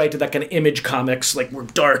skipping right to that kind of Image Comics, like we're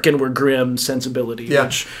dark and we're grim sensibility,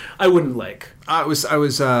 which I wouldn't like. I was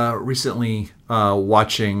recently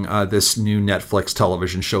watching this new Netflix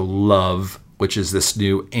television show, Love, which is this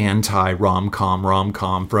new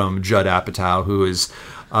anti-rom-com from Judd Apatow, who has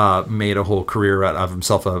made a whole career out of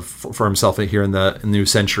himself for himself here in the new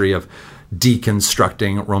century of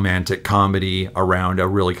deconstructing romantic comedy around a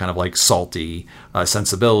really kind of like salty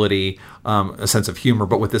sensibility, a sense of humor,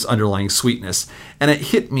 but with this underlying sweetness. And it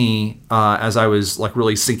hit me as I was like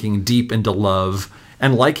really sinking deep into Love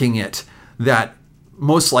and liking it, that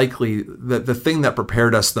most likely the thing that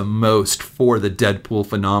prepared us the most for the Deadpool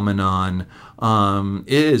phenomenon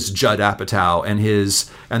is Judd Apatow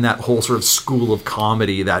and that whole sort of school of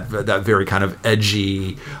comedy, that very kind of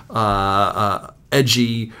edgy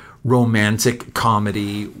romantic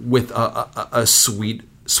comedy with a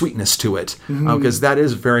sweetness to it, because that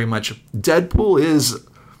is very much Deadpool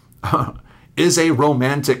is a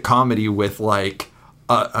romantic comedy with like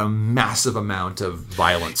a massive amount of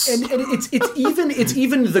violence, and it's even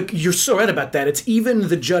the, you're so right about that. It's even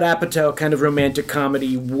the Judd Apatow kind of romantic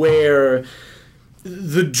comedy where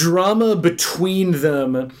the drama between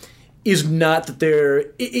them is not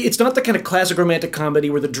that it's not the kind of classic romantic comedy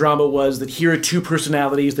where the drama was that here are two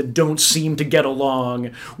personalities that don't seem to get along.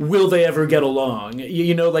 Will they ever get along?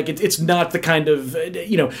 It's not the kind of,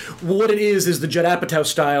 what it is the Judd Apatow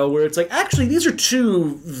style where it's like, actually, these are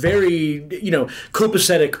two very,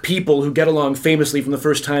 copacetic people who get along famously from the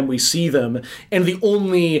first time we see them. And the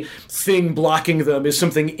only thing blocking them is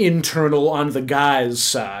something internal on the guy's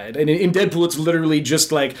side. And in Deadpool, it's literally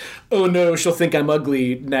just like, oh no, she'll think I'm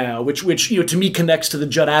ugly now, which to me connects to the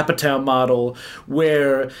Judd Apatow model,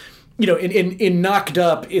 where in Knocked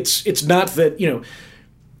Up, it's not that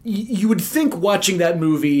you would think watching that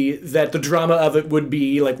movie that the drama of it would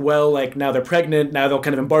be like, well, like now they're pregnant, now they'll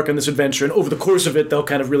kind of embark on this adventure, and over the course of it they'll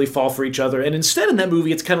kind of really fall for each other. And instead in that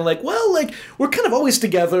movie it's kind of like, well, like we're kind of always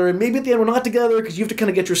together, and maybe at the end we're not together because you have to kind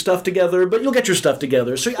of get your stuff together, but you'll get your stuff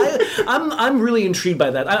together. So I'm really intrigued by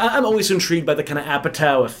that. I'm always intrigued by the kind of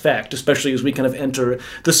Apatow effect, especially as we kind of enter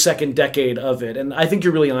the second decade of it. And I think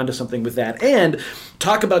you're really onto something with that. And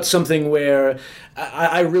talk about something where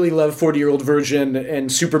I really love 40-Year-Old Virgin and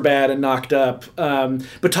Superbad and Knocked Up,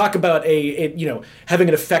 but talk about having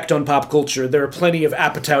an effect on pop culture. There are plenty of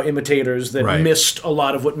Apatow imitators that missed a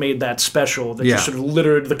lot of what made that special, that just sort of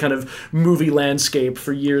littered the kind of movie landscape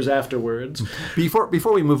for years afterwards. Before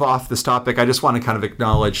we move off this topic, I just want to kind of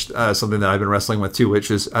acknowledge something that I've been wrestling with too,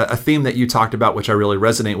 which is a theme that you talked about, which I really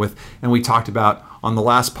resonate with, and we talked about on the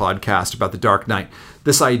last podcast about The Dark Knight,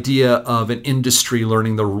 this idea of an industry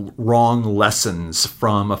learning the wrong lessons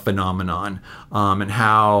from a phenomenon, and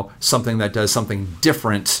how something that does something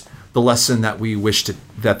different, the lesson that we wish to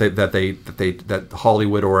that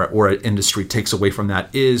Hollywood or an industry takes away from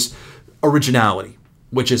that is originality,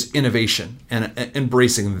 which is innovation, and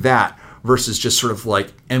embracing that versus just sort of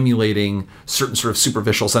like emulating certain sort of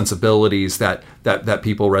superficial sensibilities that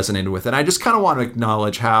people resonated with. And I just kind of want to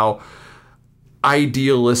acknowledge how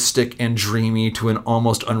idealistic and dreamy to an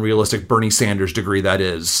almost unrealistic Bernie Sanders degree that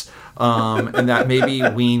is. And that maybe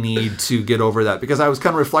we need to get over that, because I was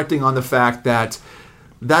kind of reflecting on the fact that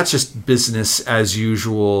that's just business as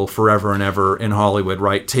usual forever and ever in Hollywood,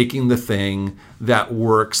 right? Taking the thing that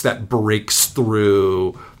works, that breaks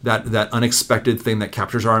through, that unexpected thing that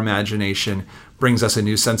captures our imagination, brings us a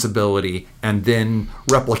new sensibility, and then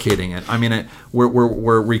replicating it. I mean,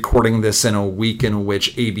 we're recording this in a week in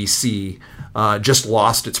which ABC just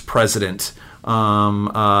lost its president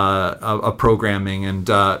of programming, and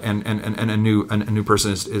a new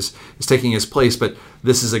person is taking his place. But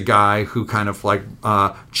this is a guy who kind of like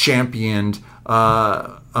championed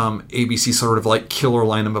ABC sort of like killer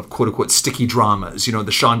lineup of quote unquote sticky dramas, the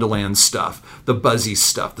Shondaland stuff, the buzzy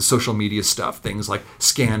stuff, the social media stuff, things like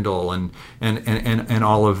Scandal and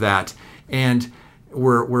all of that. And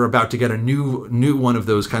we're about to get a new one of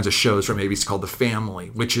those kinds of shows from ABC called The Family,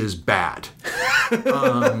 which is bad.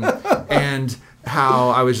 And how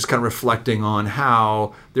I was just kind of reflecting on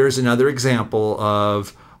how there's another example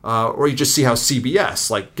of, or you just see how CBS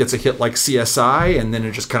like gets a hit like CSI, and then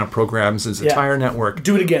it just kind of programs its entire network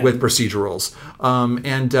do it again with procedurals,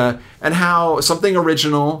 and how something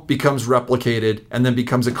original becomes replicated and then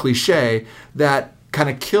becomes a cliche that kind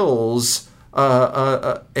of kills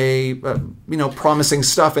promising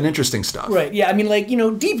stuff and interesting stuff. Right. Yeah. I mean, like,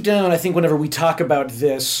 deep down, I think whenever we talk about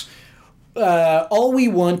this, all we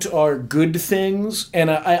want are good things,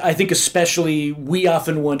 and I think especially we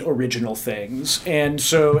often want original things. And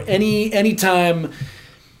so anytime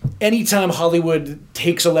Hollywood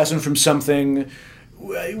takes a lesson from something,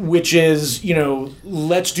 which is,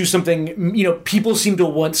 let's do something, people seem to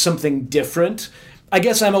want something different. I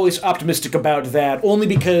guess I'm always optimistic about that, only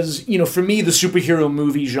because, for me, the superhero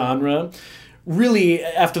movie genre really,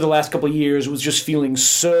 after the last couple of years, was just feeling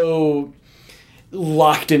so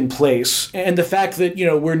locked in place. And the fact that,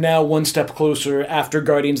 we're now one step closer after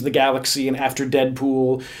Guardians of the Galaxy and after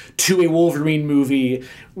Deadpool to a Wolverine movie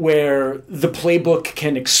where the playbook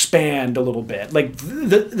can expand a little bit. Like,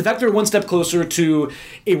 the fact that we're one step closer to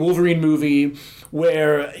a Wolverine movie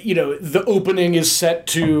where, the opening is set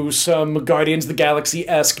to some Guardians of the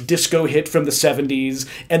Galaxy-esque disco hit from the 70s,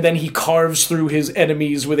 and then he carves through his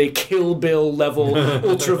enemies with a Kill Bill level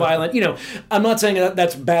ultra-violent. I'm not saying that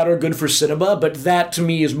that's bad or good for cinema, but that to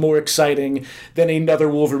me is more exciting than another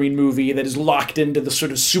Wolverine movie that is locked into the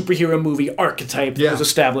sort of superhero movie archetype that was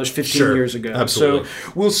established 15 years ago. Absolutely.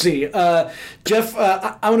 So we'll see. Jeff,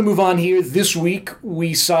 I want to move on here. This week,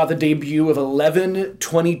 we saw the debut of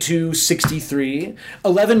 11/22/63.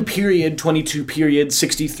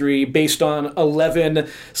 11:22:63, based on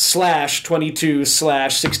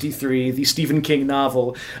 11/22/63, the Stephen King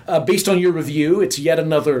novel. Based on your review, it's yet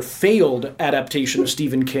another failed adaptation of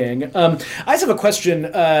Stephen King. I just have a question.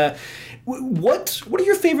 What are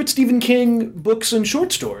your favorite Stephen King books and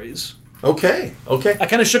short stories? Okay. I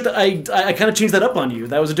kind of changed that up on you.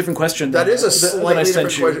 That was a different question. That is a slightly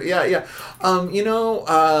different question. Yeah.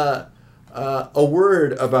 A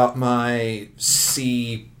word about my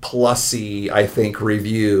C+y, I think,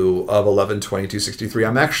 review of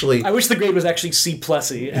 11/22/63. I wish the grade was actually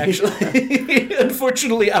C+y, actually.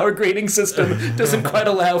 Unfortunately, our grading system doesn't quite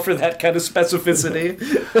allow for that kind of specificity.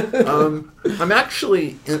 I'm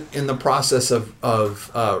actually in the process of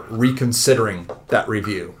reconsidering that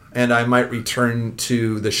review, and I might return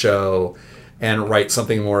to the show and write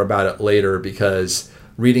something more about it later, because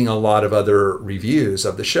reading a lot of other reviews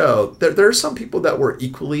of the show, there are some people that were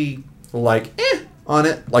equally on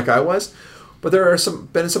it, like I was, but there are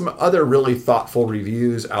been some other really thoughtful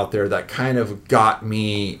reviews out there that kind of got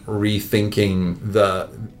me rethinking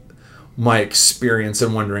my experience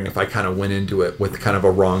and wondering if I kind of went into it with kind of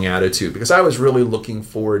a wrong attitude, because I was really looking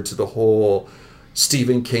forward to the whole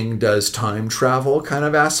Stephen King does time travel kind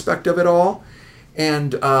of aspect of it all,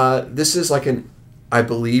 and this is like I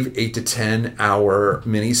believe 8 to 10 hour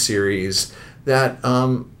miniseries that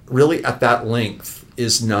really at that length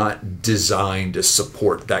is not designed to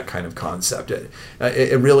support that kind of concept.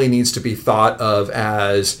 It really needs to be thought of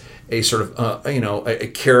as a sort of a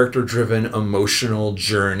character-driven emotional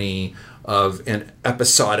journey of an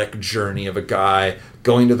episodic journey of a guy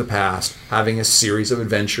going to the past, having a series of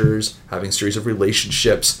adventures, having a series of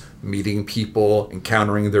relationships, meeting people,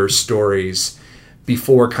 encountering their stories,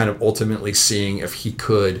 before kind of ultimately seeing if he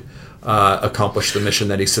could accomplish the mission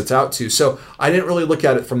that he sets out to. So I didn't really look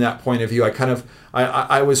at it from that point of view.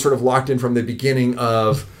 I was sort of locked in from the beginning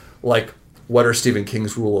of, like, what are Stephen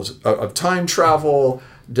King's rules of time travel?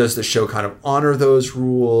 Does the show kind of honor those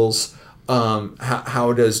rules?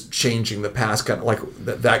 How does changing the past kind of like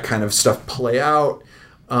that kind of stuff play out?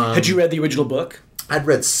 Had you read the original book? I'd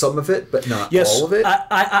read some of it, but not yes, all of it.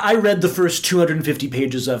 I read the first 250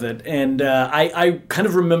 pages of it, and I kind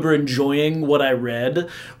of remember enjoying what I read,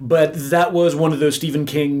 but that was one of those Stephen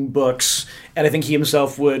King books, and I think he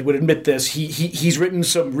himself would admit this. He's written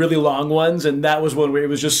some really long ones, and that was one where it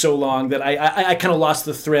was just so long that I kind of lost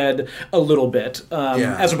the thread a little bit,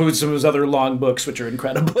 as opposed to some of his other long books, which are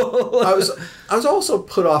incredible. I was also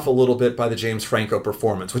put off a little bit by the James Franco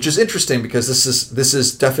performance, which is interesting because this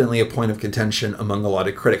is definitely a point of contention among a lot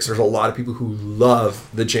of critics. There's a lot of people who love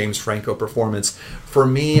the James Franco performance. For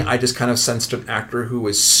me, I just kind of sensed an actor who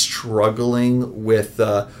was struggling with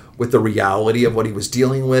the reality of what he was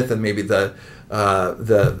dealing with, and maybe the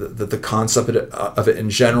concept of it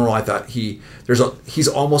in general. I thought he's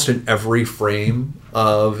almost in every frame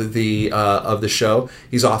of the show.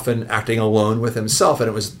 He's often acting alone with himself, and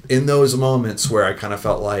it was in those moments where I kind of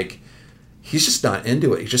felt like he's just not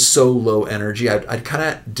into it. He's just so low energy. I kind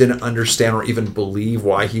of didn't understand or even believe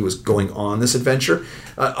why he was going on this adventure.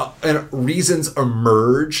 And reasons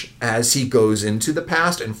emerge as he goes into the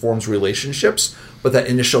past and forms relationships. But that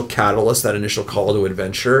initial catalyst, that initial call to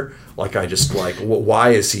adventure, why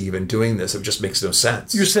is he even doing this? It just makes no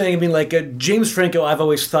sense. You're saying, I mean, like, James Franco, I've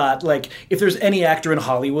always thought, like, if there's any actor in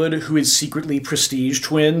Hollywood who is secretly prestige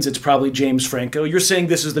twins, it's probably James Franco. You're saying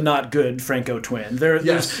this is the not good Franco twin.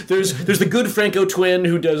 There's the good Franco twin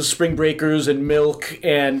who does Spring Breakers and Milk,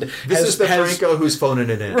 and this is the Franco who's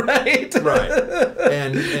phoning it in. Right.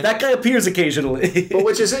 And that guy appears occasionally. But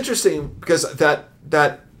which is interesting because that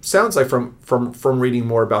sounds like from reading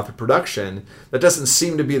more about the production, that doesn't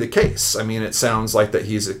seem to be the case. I mean, it sounds like that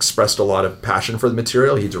he's expressed a lot of passion for the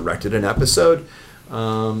material. He directed an episode.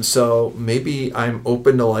 So maybe I'm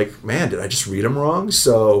open to, like, man, did I just read him wrong?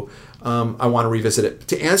 So I want to revisit it.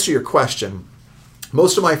 To answer your question,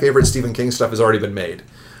 most of my favorite Stephen King stuff has already been made.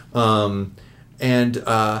 And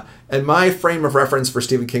my frame of reference for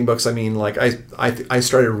Stephen King books, I mean, like, I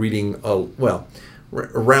started reading,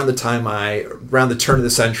 around the turn of the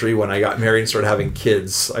century when I got married and started having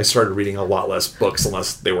kids, I started reading a lot less books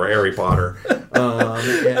unless they were Harry Potter.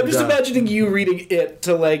 I'm just imagining you reading it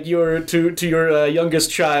to, like, your youngest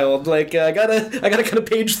child. Like, I gotta kind of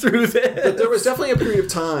page through this. But there was definitely a period of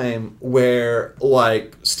time where,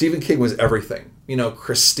 like, Stephen King was everything. You know,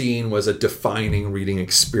 Christine was a defining reading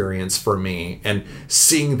experience for me, and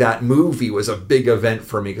seeing that movie was a big event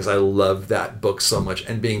for me because I loved that book so much,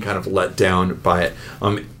 and being kind of let down by it.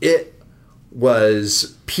 It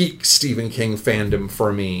was peak Stephen King fandom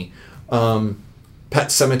for me. Pet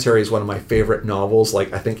Sematary is one of my favorite novels,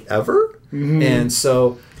 like, I think ever. Mm-hmm. And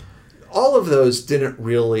so all of those didn't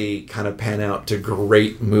really kind of pan out to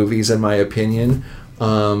great movies, in my opinion.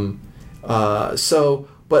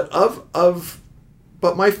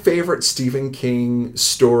 But my favorite Stephen King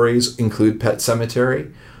stories include Pet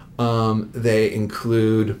Sematary. They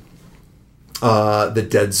include The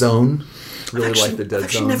Dead Zone. Like The Dead Zone. I've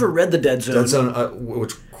actually never read The Dead Zone. Dead Zone,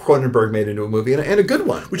 which Cronenberg made into a movie, and a good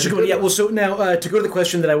one. Which is good. Yeah. Well, so now to go to the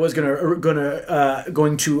question that I was going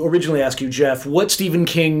to originally ask you, Jeff, what Stephen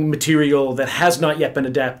King material that has not yet been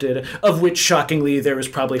adapted, of which shockingly there is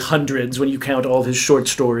probably hundreds when you count all of his short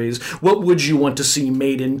stories, what would you want to see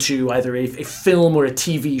made into either a film or a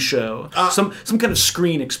TV show, some kind of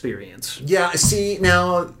screen experience? Yeah. See,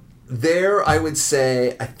 now there I would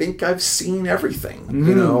say I think I've seen everything. Mm-hmm.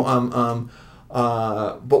 You know.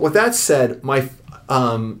 But with that said,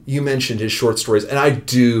 you mentioned his short stories, and I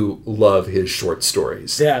do love his short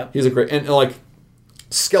stories. Yeah, he's a great, and like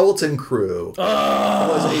Skeleton Crew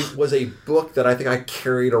was a book that I think I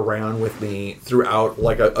carried around with me throughout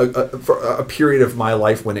like for a period of my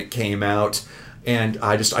life when it came out, and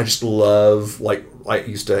I just love, like, I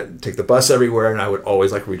used to take the bus everywhere, and I would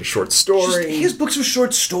always, like, read a short story. His books are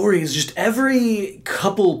short stories. Just every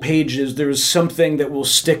couple pages, there's something that will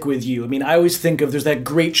stick with you. I mean, I always think of, there's that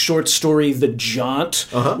great short story, The Jaunt,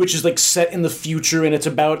 which is, like, set in the future, and it's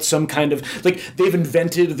about some kind of, like, they've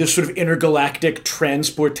invented this sort of intergalactic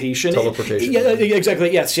transportation. Teleportation. Yeah,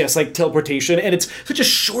 exactly. Yes, like teleportation. And it's such a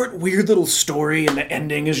short, weird little story, and the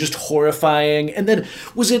ending is just horrifying. And then,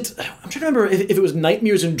 I'm trying to remember if it was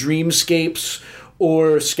Nightmares and Dreamscapes,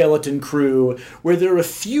 or Skeleton Crew, where there are a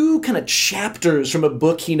few kind of chapters from a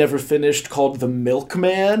book he never finished called The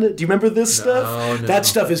Milkman. Do you remember this stuff? No. That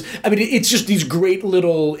stuff is, I mean, it's just these great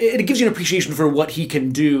little, it gives you an appreciation for what he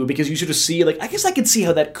can do, because you sort of see, like, I guess I could see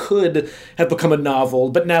how that could have become a novel,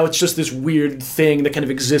 but now it's just this weird thing that kind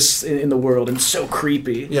of exists in the world and so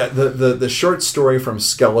creepy. Yeah, the short story from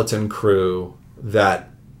Skeleton Crew that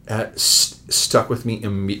stuck with me,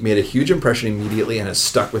 made a huge impression immediately, and has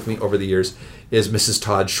stuck with me over the years, is Mrs.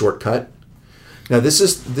 Todd's Shortcut. Now, this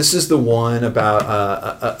is the one about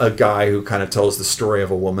a guy who kind of tells the story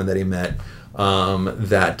of a woman that he met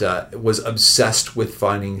that was obsessed with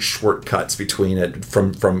finding shortcuts between it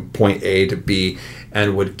from point A to B,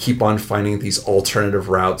 and would keep on finding these alternative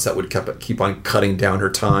routes that would keep on cutting down her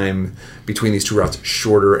time between these two routes,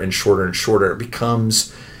 shorter and shorter and shorter. It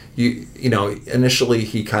becomes, you know, initially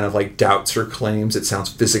he kind of like doubts her claims. It sounds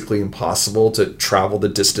physically impossible to travel the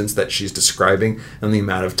distance that she's describing and the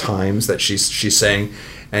amount of times that she's saying,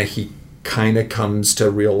 and he kind of comes to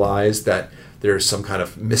realize that there's some kind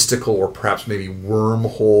of mystical or perhaps maybe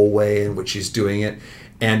wormhole way in which she's doing it,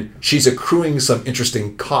 and she's accruing some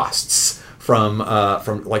interesting costs from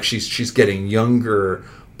like she's getting younger,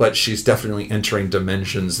 but she's definitely entering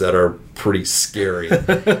dimensions that are pretty scary.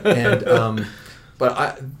 And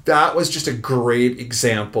that was just a great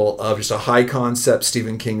example of just a high concept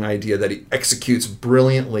Stephen King idea that he executes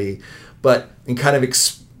brilliantly, but in kind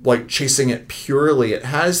of like chasing it purely, it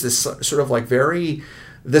has this sort of like very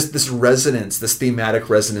this resonance, this thematic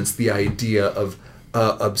resonance, the idea of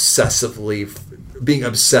obsessively being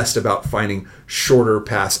obsessed about finding shorter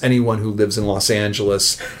paths. Anyone who lives in Los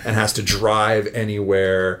Angeles and has to drive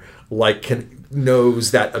anywhere, like,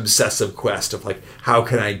 knows that obsessive quest of like, how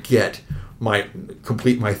can I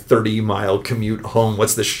complete my 30-mile commute home?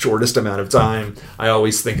 What's the shortest amount of time? I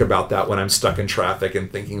always think about that when I'm stuck in traffic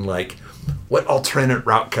and thinking like, what alternate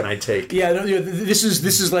route can I take? Yeah, this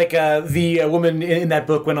is like the woman in that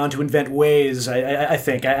book went on to invent Waze. I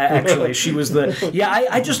think actually she was the. Yeah,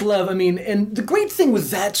 I just love. I mean, and the great thing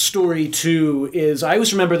with that story too is I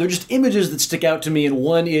always remember there are just images that stick out to me, and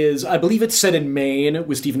one is I believe it's set in Maine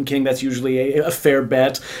with Stephen King. That's usually a fair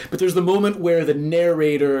bet. But there's the moment where the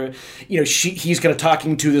narrator, you know, he's kind of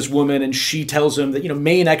talking to this woman, and she tells him that, you know,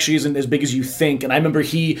 Maine actually isn't as big as you think. And I remember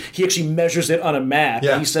he actually measures it on a map.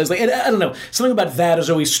 Yeah. And he says like, and I don't know. Something about that has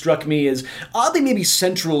always struck me as oddly maybe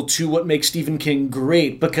central to what makes Stephen King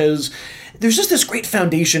great, because there's just this great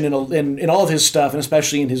foundation in all of his stuff, and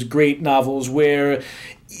especially in his great novels, where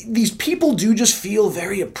these people do just feel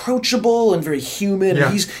very approachable and very human. Yeah.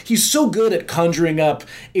 And he's so good at conjuring up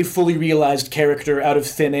a fully realized character out of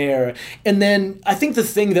thin air. And then I think the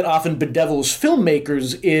thing that often bedevils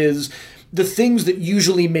filmmakers is the things that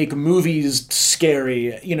usually make movies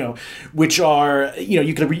scary, you know, which are, you know,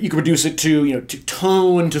 you could reduce it to, you know, to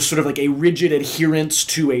tone, to sort of like a rigid adherence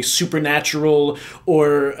to a supernatural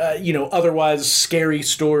or, you know, otherwise scary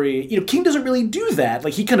story. You know, King doesn't really do that.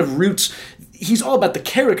 Like, he kind of roots. He's all about the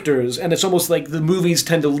characters, and it's almost like the movies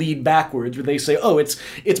tend to lead backwards, where they say, oh, it's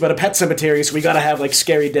about a pet cemetery, so we gotta have, like,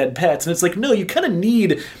 scary dead pets. And it's like, no, you kind of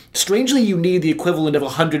need, strangely, you need the equivalent of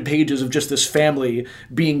 100 pages of just this family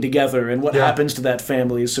being together, and what happens to that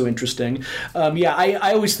family is so interesting.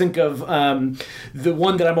 I always think of the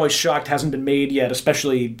one that I'm always shocked hasn't been made yet,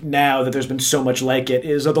 especially now that there's been so much like it,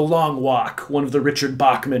 is The Long Walk, one of the Richard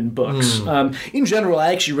Bachman books. In general,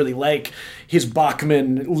 I actually really like his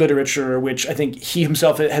Bachman literature, which I think he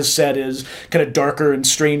himself has said is kind of darker and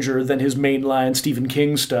stranger than his mainline Stephen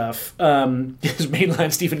King stuff. His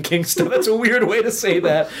mainline Stephen King stuff, that's a weird way to say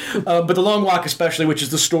that. But The Long Walk especially, which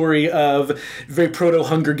is the story of very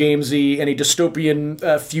proto-Hunger Gamesy and a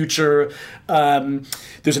dystopian future.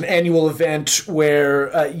 There's an annual event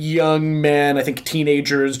where young men, I think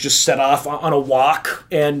teenagers, just set off on a walk,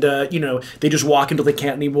 and you know, they just walk until they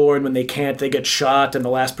can't anymore, and when they can't, they get shot, and the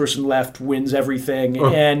last person left wins everything.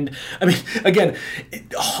 And I mean, again,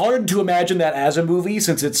 hard to imagine that as a movie,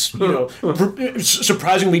 since it's, you know,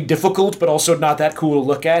 surprisingly difficult, but also not that cool to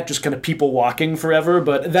look at, just kind of people walking forever.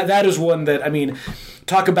 But that is one that, I mean,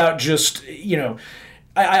 talk about just, you know,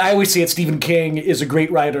 I always say that Stephen King is a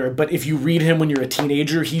great writer, but if you read him when you're a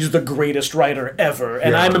teenager, he's the greatest writer ever.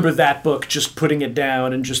 And I remember that book, just putting it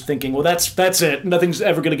down and just thinking, well, that's it. Nothing's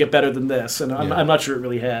ever going to get better than this. And I'm not sure it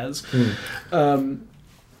really has. What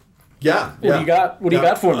do you got? What do you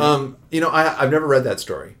got for me? You know, I've never read that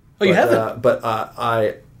story. Oh, you haven't?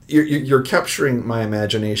 You're capturing my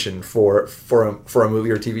imagination for a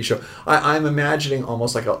movie or TV show. I'm imagining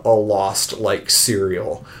almost like a Lost like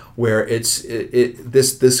serial, where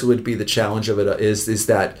this would be the challenge of it is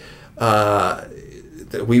that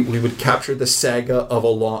we would capture the saga of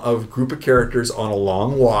a group of characters on a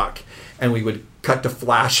long walk, and we would cut to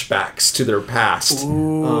flashbacks to their past.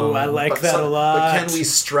 Ooh, I like that a lot. But can we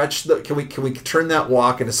stretch can we turn that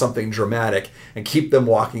walk into something dramatic and keep them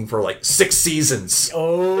walking for like 6 seasons?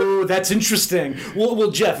 Oh, that's interesting. Well,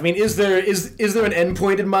 Jeff, I mean, is there an end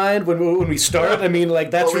point in mind when we start? I mean, like,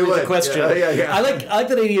 that's really the question. Yeah. I like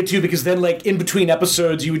that idea too, because then, like, in between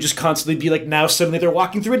episodes, you would just constantly be like, now suddenly they're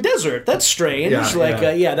walking through a desert. That's strange. I like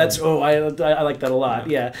that a lot.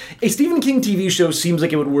 Yeah, a Stephen King TV show seems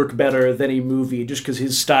like it would work better than a movie, just because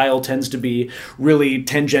his style tends to be really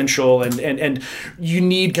tangential, and you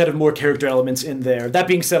need kind of more character elements in there. That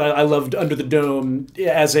being said, I loved Under the Dome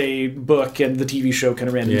as a book, and the TV show kind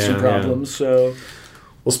of ran into some problems. So,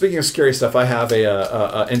 well, speaking of scary stuff, I have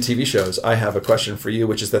and TV shows. I have a question for you,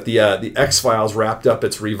 which is that the X-Files wrapped up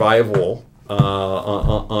its revival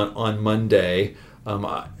on Monday.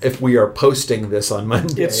 If we are posting this on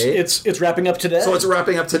Monday, it's wrapping up today. So it's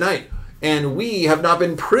wrapping up tonight. And we have not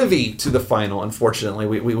been privy to the final, unfortunately.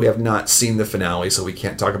 We have not seen the finale, so we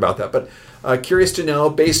can't talk about that. But curious to know,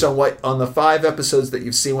 based on the 5 episodes that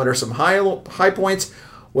you've seen, what are some high points,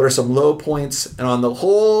 what are some low points, and on the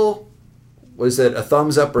whole, was it a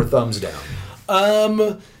thumbs up or thumbs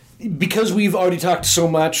down? Because we've already talked so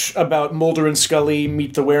much about Mulder and Scully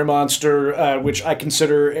Meet the Weremonster, which I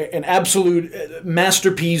consider an absolute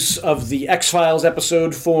masterpiece of the X-Files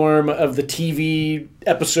episode form, of the TV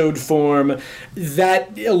episode form,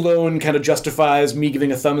 that alone kind of justifies me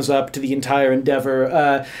giving a thumbs up to the entire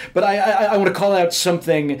endeavor. But I want to call out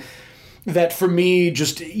something that, for me,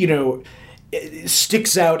 just, it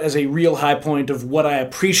sticks out as a real high point of what I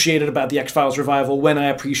appreciated about the X-Files revival when I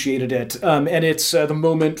appreciated it. And it's the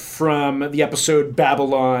moment from the episode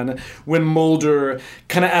Babylon when Mulder,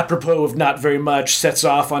 kind of apropos of not very much, sets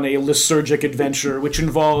off on a lysergic adventure, which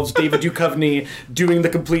involves David Duchovny doing the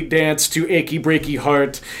complete dance to Achy Breaky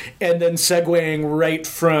Heart, and then segueing right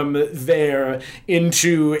from there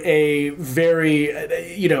into a very,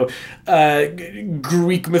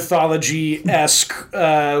 Greek mythology-esque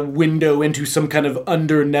window into some kind of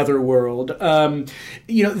under netherworld. That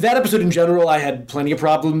episode in general I had plenty of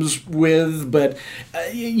problems with, but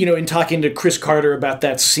in talking to Chris Carter about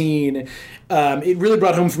that scene, it really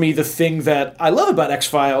brought home for me the thing that I love about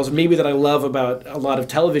X-Files, maybe that I love about a lot of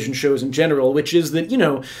television shows in general, which is that,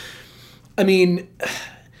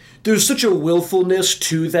 there's such a willfulness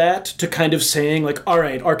to that, to kind of saying, like, all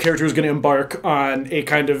right, our character is going to embark on a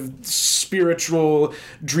kind of spiritual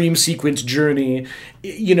dream sequence journey.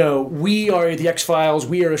 We are the X-Files.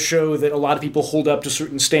 We are a show that a lot of people hold up to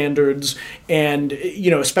certain standards. And,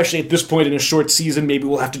 especially at this point in a short season, maybe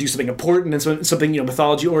we'll have to do something important and something,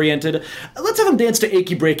 mythology-oriented. Let's have them dance to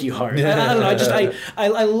Achy Breaky Heart. I don't know.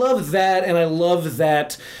 I love that, and I love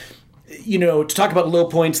that... to talk about low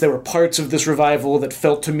points, there were parts of this revival that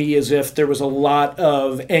felt to me as if there was a lot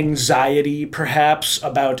of anxiety, perhaps,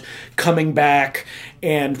 about coming back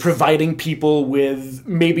and providing people with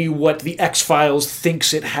maybe what the X-Files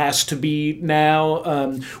thinks it has to be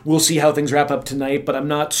now. We'll see how things wrap up tonight, but I'm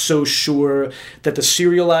not so sure that the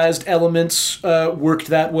serialized elements worked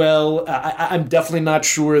that well. I'm definitely not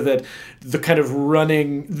sure that the kind of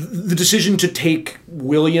the decision to take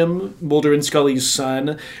William, Mulder and Scully's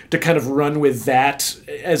son, to kind of run with that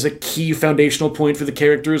as a key foundational point for the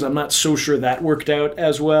characters, I'm not so sure that worked out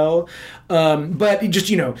as well. But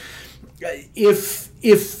just, if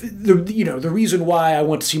the reason why I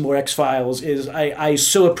want to see more X-Files is I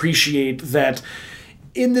so appreciate that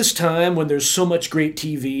in this time when there's so much great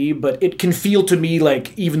TV, but it can feel to me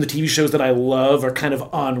like even the TV shows that I love are kind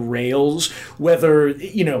of on rails, whether,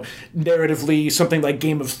 narratively something like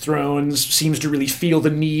Game of Thrones seems to really feel the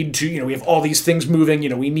need to, we have all these things moving,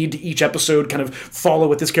 we need to each episode kind of follow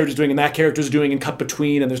what this character's doing and that character's doing and cut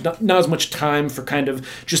between, and there's not as much time for kind of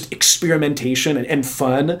just experimentation and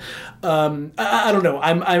fun. I don't know.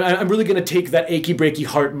 I'm really going to take that Achy Breaky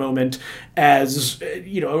Heart moment as,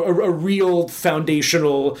 a real foundational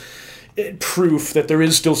proof that there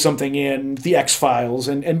is still something in the X-Files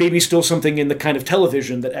and maybe still something in the kind of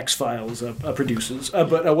television that X-Files produces.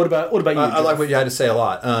 But what about you? I like what you had to say a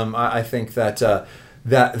lot. I think that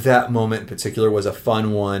that moment in particular was a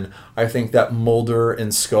fun one. I think that Mulder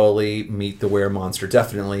and Scully Meet the Weremonster,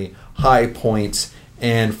 definitely high points.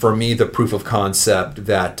 And for me, the proof of concept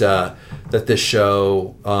that this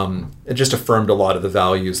show, it just affirmed a lot of the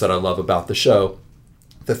values that I love about the show.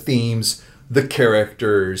 The themes, the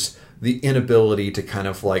characters, the inability to kind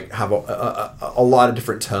of like have a lot of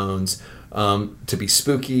different tones, to be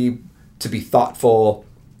spooky, to be thoughtful,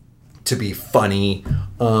 to be funny.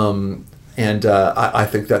 And I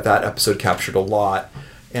think that episode captured a lot.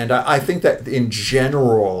 And I think that in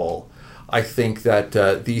general, I think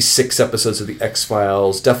that these 6 episodes of the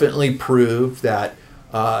X-Files definitely prove that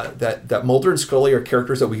that Mulder and Scully are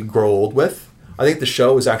characters that we can grow old with. I think the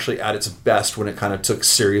show was actually at its best when it kind of took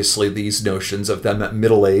seriously these notions of them at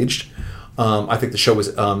middle-aged. I think the show was,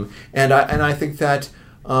 and I think that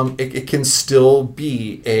it can still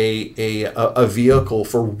be a vehicle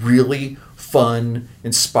for really fun,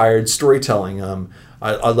 inspired storytelling.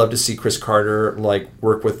 I'd love to see Chris Carter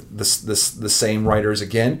work with the same writers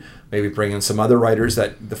again. Maybe bring in some other writers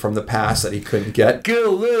from the past that he couldn't get.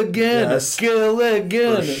 Go again. Yes, go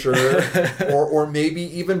again. For sure. or maybe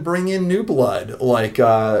even bring in new blood,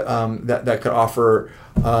 that could offer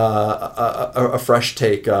a fresh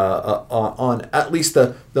take on at least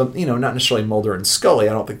the not necessarily Mulder and Scully.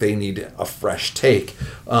 I don't think they need a fresh take,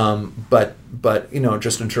 but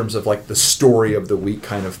just in terms of the story of the week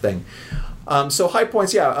kind of thing. So high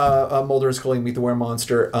points, Mulder and Scully meet the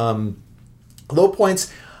Weremonster. Low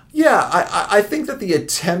points, I think that the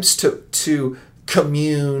attempts to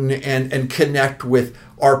commune and connect with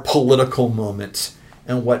our political moment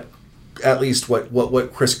and what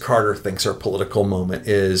Chris Carter thinks our political moment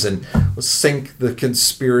is, and sync the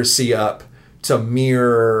conspiracy up to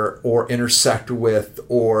mirror or intersect with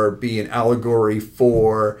or be an allegory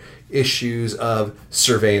for issues of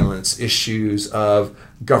surveillance, issues of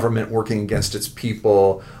government working against its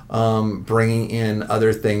people, bringing in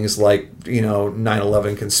other things like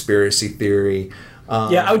 9/11 conspiracy theory.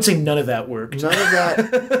 I would say none of that worked. None of that.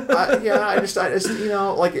 I just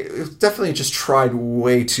it definitely just tried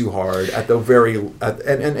way too hard at the very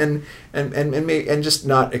and just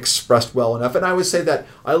not expressed well enough. And I would say that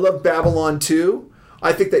I love Babylon too.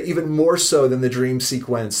 I think that even more so than the dream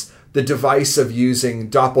sequence, the device of using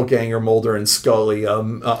doppelganger Mulder and Scully,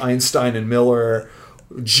 Einstein and Miller,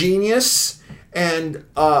 genius and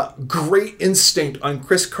great instinct on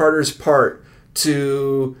Chris Carter's part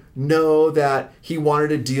to know that he wanted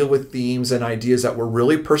to deal with themes and ideas that were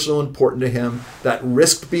really personal and important to him, that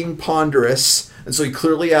risked being ponderous. And so he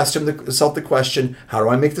clearly asked himself the question, how do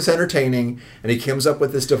I make this entertaining? And he comes up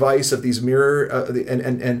with this device of these mirror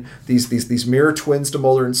and these mirror twins to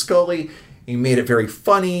Mulder and Scully. He made it very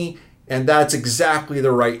funny. And that's exactly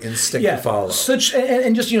the right instinct to follow. Such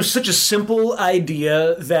a simple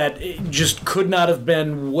idea that it just could not have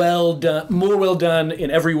been more well done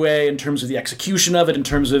in every way, in terms of the execution of it, in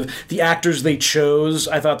terms of the actors they chose.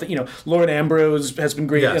 I thought that Lauren Ambrose has been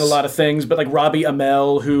great in a lot of things, but Robbie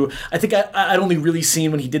Amell, who I think I'd only really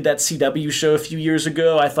seen when he did that CW show a few years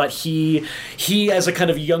ago. I thought he as a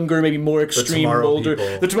kind of younger, maybe more extreme Mulder,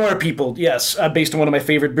 The Tomorrow People, yes, based on one of my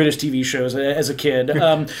favorite British TV shows as a kid.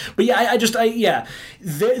 But yeah.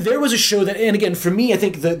 There was a show that, and again, for me, I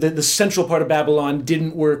think the central part of Babylon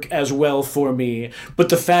didn't work as well for me, but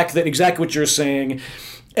the fact that exactly what you're saying,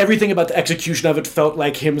 everything about the execution of it felt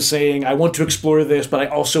like him saying, I want to explore this, but I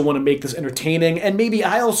also want to make this entertaining, and maybe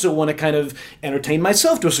I also want to kind of entertain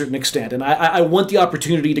myself to a certain extent, and I want the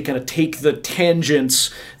opportunity to kind of take the tangents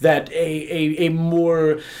that a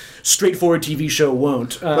more straightforward TV show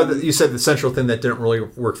won't. But you said the central thing that didn't really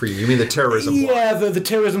work for you. You mean the terrorism? Yeah, the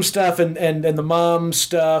terrorism stuff and the mom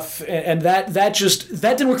stuff and that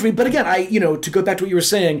didn't work for me. But again, to go back to what you were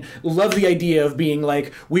saying, love the idea of being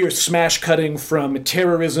we are smash cutting from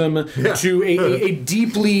terrorism to a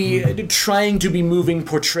deeply trying to be moving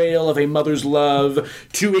portrayal of a mother's love,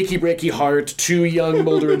 to achy breaky heart, to young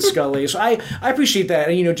Mulder and Scully. So I appreciate that.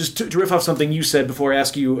 And just to riff off something you said before I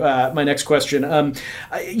ask you my next question,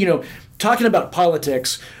 talking about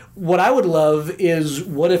politics, what I would love is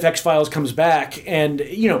what if X-Files comes back and,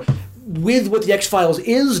 with what the X-Files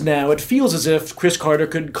is now, it feels as if Chris Carter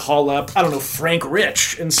could call up, I don't know, Frank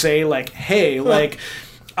Rich and say, hey,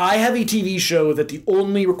 I have a TV show that the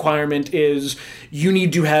only requirement is you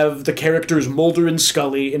need to have the characters Mulder and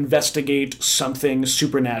Scully investigate something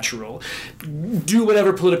supernatural. Do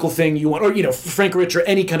whatever political thing you want. Or, Frank Rich or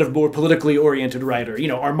any kind of more politically oriented writer.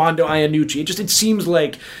 Armando Iannucci. It seems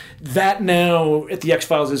like that now at the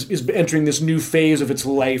X-Files is entering this new phase of its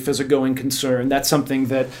life as a going concern. That's something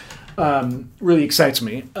that really excites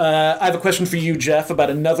me. I have a question for you, Jeff, about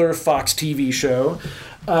another Fox TV show.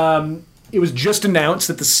 It was just announced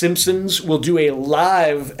that The Simpsons will do a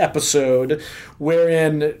live episode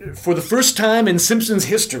wherein, for the first time in Simpsons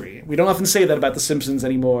history, we don't often say that about The Simpsons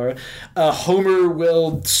anymore, Homer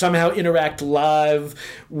will somehow interact live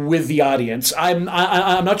with the audience. I'm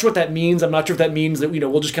not sure what that means. I'm not sure if that means that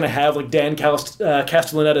we'll just kind of have Dan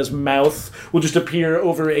Castellaneta's mouth will just appear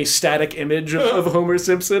over a static image of Homer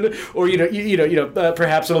Simpson, or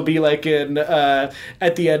perhaps it'll be like in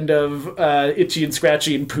at the end of Itchy and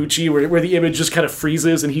Scratchy and Poochie, where where the image just kind of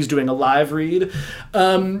freezes and he's doing a live read.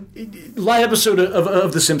 Live episode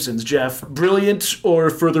of The Simpsons, Jeff. Brilliant or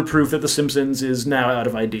further proof that The Simpsons is now out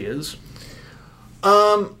of ideas?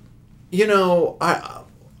 You know,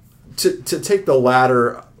 to take the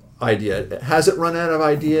latter idea, has it run out of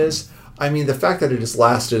ideas? I mean, the fact that it has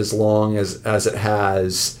lasted as long as it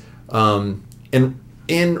has,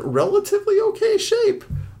 in relatively okay shape,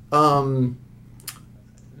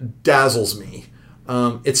 dazzles me.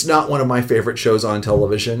 It's not one of my favorite shows on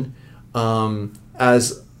television.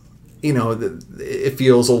 As you know, it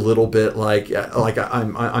feels a little bit like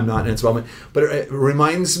I'm not in its moment, but it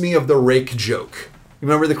reminds me of the rake joke.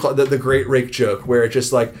 Remember the great rake joke where it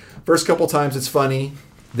just like first couple times it's funny,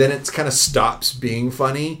 then it kind of stops being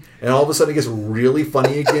funny, and all of a sudden it gets really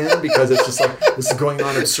funny again because it's just like this is going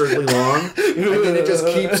on absurdly long, and then it just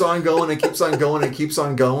keeps on going and keeps on going and keeps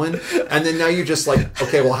on going, and then now you're just like,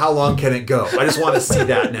 okay, well, how long can it go? I just want to see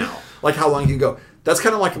that now. Like how long can it go? That's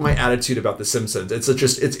kind of like my attitude about The Simpsons. It's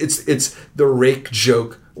the rake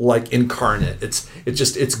joke like incarnate.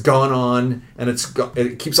 It's gone on and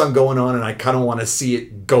it keeps on going on, and I kind of want to see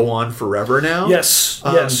it go on forever now. Yes.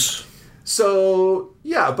 Yes. So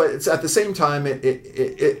yeah, but it's at the same time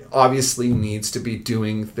it obviously needs to be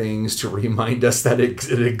doing things to remind us that it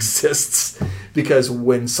exists, because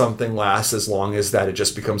when something lasts as long as that, it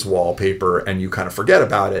just becomes wallpaper and you kind of forget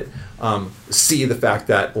about it. See the fact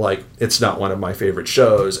that like it's not one of my favorite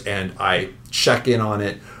shows, and I check in on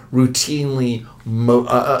it routinely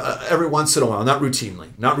every once in a while, not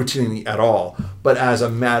routinely at all, but as a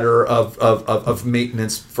matter of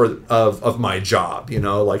maintenance of my job, you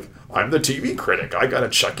know, like I'm the TV critic. I gotta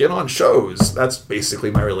check in on shows. That's basically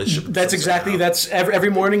my relationship. That's every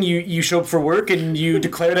morning you show up for work and you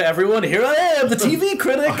declare to everyone, "Here I am, the TV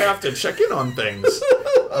critic. I have to check in on things."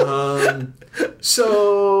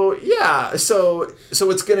 So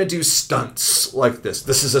it's gonna do stunts like this.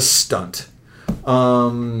 This is a stunt.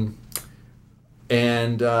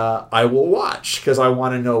 And I will watch because I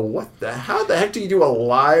want to know how the heck do you do a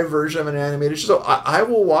live version of an animated show? So I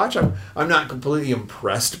will watch. I'm not completely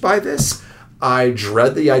impressed by this. I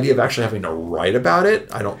dread the idea of actually having to write about it.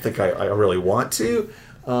 I don't think I really want to,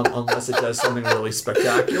 unless it does something really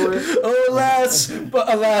spectacular. Oh, alas,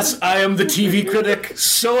 I am the TV critic,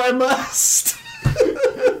 so I must.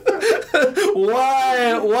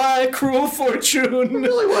 Why, cruel fortune? I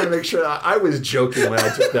really want to make sure that I was joking when I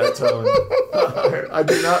took that tone. I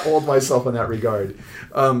do not hold myself in that regard.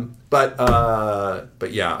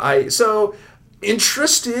 But yeah, so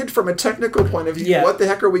interested from a technical point of view. Yeah. What the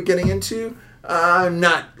heck are we getting into? I'm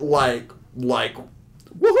not like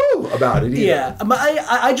woohoo about it either. Yeah,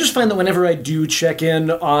 I just find that whenever I do check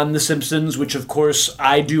in on The Simpsons, which of course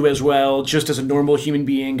I do as well, just as a normal human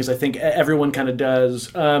being, because I think everyone kind of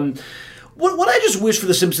does. What I just wish for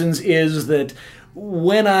The Simpsons is that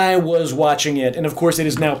when I was watching it, and of course it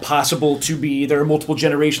is now possible there are multiple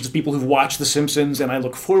generations of people who've watched The Simpsons, and I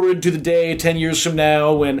look forward to the day 10 years from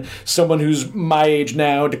now when someone who's my age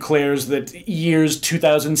now declares that years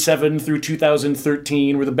 2007 through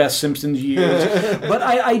 2013 were the best Simpsons years. But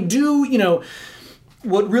I do, you know,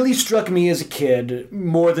 what really struck me as a kid,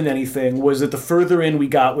 more than anything, was that the further in we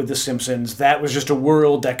got with The Simpsons, that was just a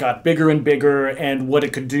world that got bigger and bigger, and what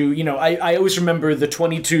it could do. You know, I always remember the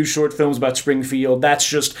 22 short films about Springfield. That's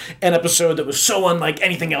just an episode that was so unlike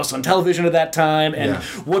anything else on television at that time, and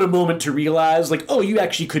what a moment to realize, like, oh, you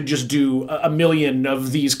actually could just do a million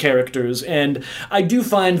of these characters. And I do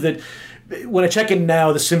find that when I check in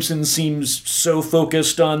now, The Simpsons seems so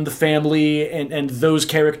focused on the family, and those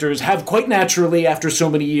characters have quite naturally, after so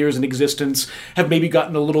many years in existence, have maybe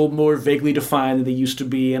gotten a little more vaguely defined than they used to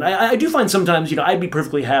be. And I do find sometimes, you know, I'd be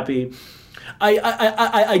perfectly happy.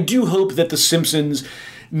 I do hope that The Simpsons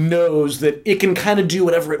knows that it can kind of do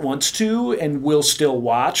whatever it wants to and will still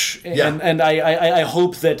watch. And I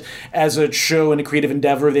hope that as a show and a creative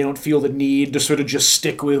endeavor, they don't feel the need to sort of just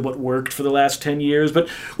stick with what worked for the last 10 years. But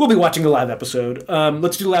we'll be watching the live episode.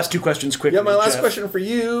 Let's do the last two questions quickly. Yeah, my last question for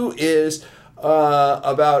you is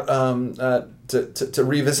about to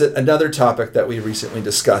revisit another topic that we recently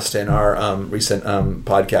discussed in our recent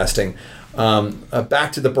podcasting.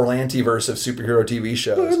 Back to the Berlantiverse of superhero TV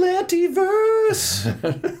shows. Berlantiverse!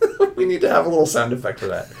 We need to have a little sound effect for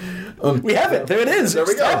that. We have it. There it is. There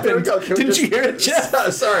we go. Didn't you hear it, Jeff?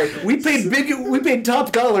 Sorry. We paid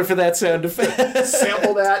top dollar for that sound effect.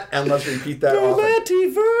 Sample that and let's repeat that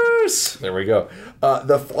Berlantiverse! There we go.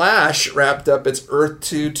 The Flash wrapped up its Earth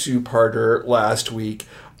 2 two-parter last week.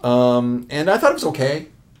 And I thought it was okay.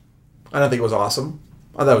 I don't think it was awesome.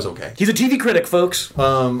 I thought it was okay. He's a TV critic, folks.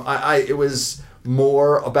 It was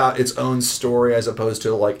more about its own story as opposed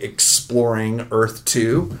to like exploring Earth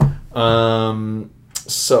 2.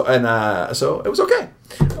 So it was okay.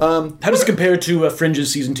 How does it compare to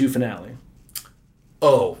Fringe's season 2 finale?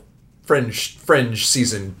 Oh, Fringe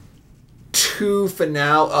season 2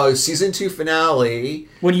 finale. Season 2 finale.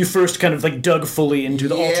 When you first kind of like dug fully into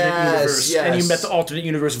the alternate universe, and you met the alternate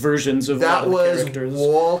universe versions of a lot of the characters.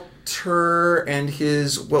 Walter and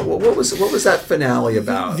his what was that finale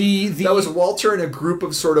about? That was Walter and a group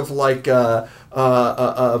of sort of like of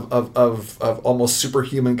almost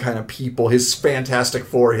superhuman kind of people. His Fantastic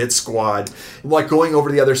Four hit squad, like going over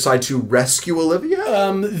to the other side to rescue Olivia.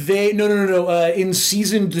 No. In the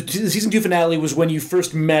season 2 finale was when you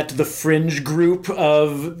first met the Fringe group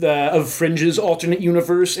of Fringe's alternate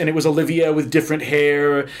universe, and it was Olivia with different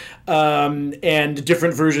hair and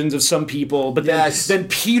different versions of some people. But then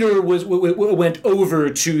Peter went over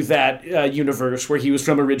to that universe where he was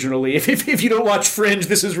from originally. If you don't watch Fringe,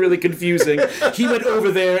 this is really confusing. He went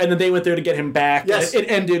over there, and then they went there to get him back. Yes.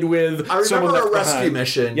 It ended with someone left a rescue behind.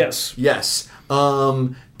 mission. Yes.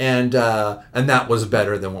 And that was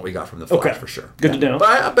better than what we got from the Flash for sure. Good to know.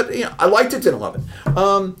 But I liked it, didn't love it.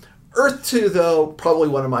 Earth 2, though, probably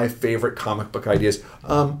one of my favorite comic book ideas.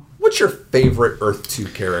 What's your favorite Earth 2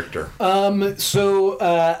 character? So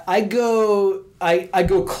I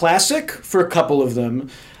go classic for a couple of them.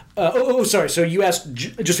 Sorry. So you asked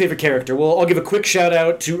just favorite character. Well, I'll give a quick shout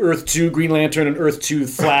out to Earth 2 Green Lantern and Earth 2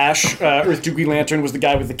 Flash. Earth 2 Green Lantern was the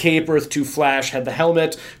guy with the cape. Earth 2 Flash had the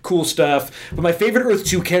helmet. Cool stuff. But my favorite Earth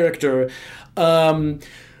 2 character,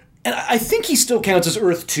 and I think he still counts as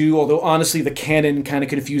Earth 2, although honestly the canon kind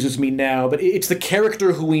of confuses me now, but it's the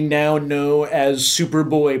character who we now know as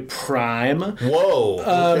Superboy Prime. Whoa,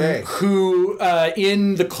 okay. Who,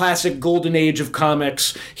 in the classic golden age of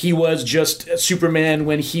comics, he was just Superman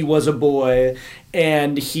when he was a boy,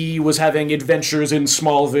 and he was having adventures in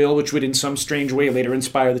Smallville, which would in some strange way later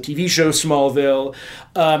inspire the TV show Smallville.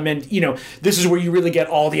 And, this is where you really get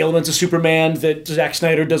all the elements of Superman that Zack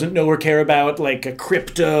Snyder doesn't know or care about, like a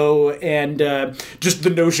Crypto, and just the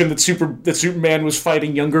notion that Superman was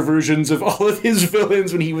fighting younger versions of all of his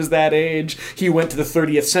villains when he was that age. He went to the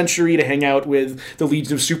 30th century to hang out with the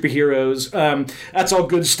Legion of Superheroes. That's all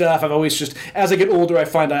good stuff. I've always just, as I get older, I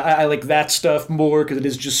find I like that stuff more because it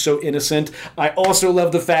is just so innocent. I also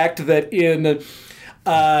love the fact that in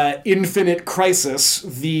Infinite Crisis,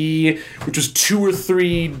 which was 2 or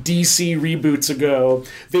 3 DC reboots ago,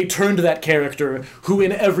 they turned that character, who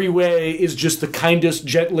in every way is just the kindest,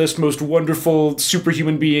 gentlest, most wonderful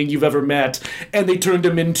superhuman being you've ever met, and they turned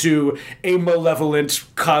him into a malevolent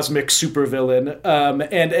cosmic supervillain.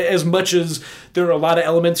 And as much as there are a lot of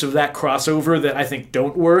elements of that crossover that I think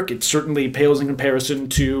don't work, it certainly pales in comparison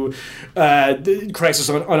to the Crisis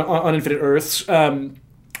on Infinite Earths.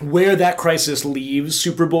 Where that crisis leaves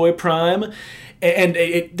Superboy Prime, and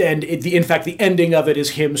in fact the ending of it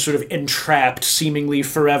is him sort of entrapped seemingly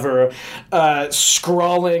forever,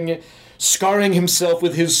 scarring himself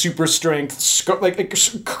with his super strength,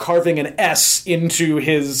 carving an S into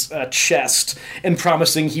his chest and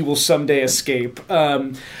promising he will someday escape.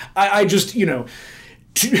 I just,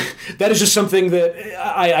 that is just something that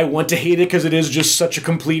I want to hate it because it is just such a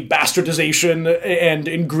complete bastardization and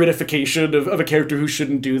ingratification of a character who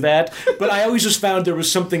shouldn't do that. But I always just found there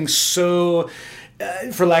was something so,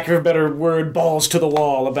 for lack of a better word, balls to the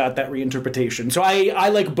wall about that reinterpretation. So I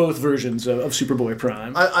like both versions of Superboy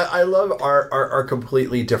Prime. I love our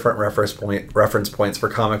completely different reference points for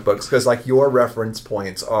comic books, because like your reference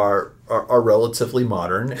points are relatively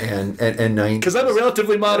modern and 90s. Because I'm a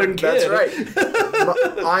relatively modern kid. That's right.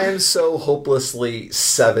 I am so hopelessly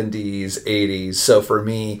 70s, 80s. So for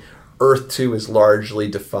me, Earth 2 is largely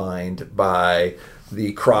defined by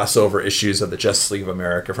the crossover issues of the Justice League of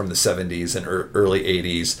America from the 70s and early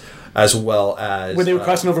 80s, as well as when they were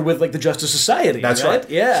crossing over with like the Justice Society. That's right.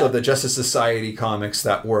 Yeah. So the Justice Society comics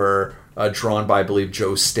that were drawn by, I believe,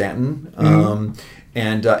 Joe Stanton,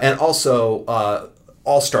 and also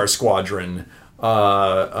All-Star Squadron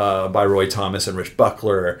by Roy Thomas and Rich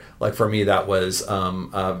Buckler. Like for me, that was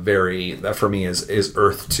that for me is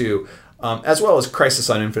Earth 2. As well as Crisis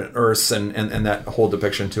on Infinite Earths and that whole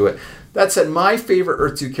depiction to it. That said, my favorite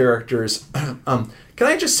Earth 2 characters, can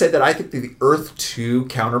I just say that I think the Earth 2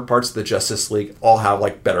 counterparts of the Justice League all have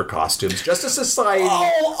like better costumes. Justice Society,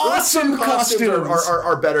 awesome costumes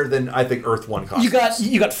are better than I think Earth 1 costumes.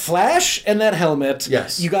 You got Flash and that helmet.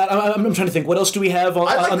 Yes. You got. I'm trying to think. What else do we have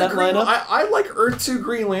on that lineup? I like Earth 2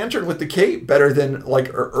 Green Lantern with the cape better than like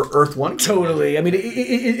Earth 1. Totally. I mean,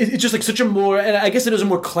 it's just like such a more, and I guess it is a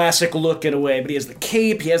more classic look in a way. But he has the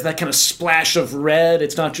cape. He has that kind of splash of red.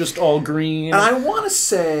 It's not just all green. And I want to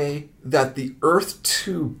say that the Earth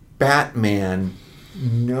 2 Batman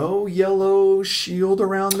no yellow shield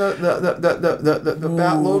around the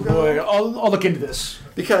bat logo? Boy, I'll look into this.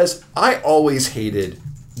 Because I always hated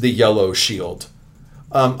the yellow shield.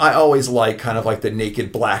 I always like kind of like the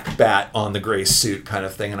naked black bat on the gray suit kind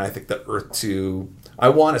of thing, and I think that Earth 2... I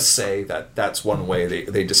want to say that that's one way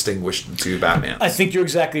they distinguished the two Batmans. I think you're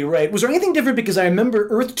exactly right. Was there anything different? Because I remember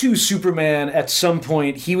Earth 2 Superman, at some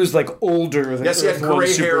point, he was like older than Yes, Earth he had gray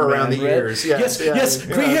hair Superman, around the right? ears. Yes,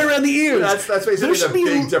 gray hair around the ears. That's basically the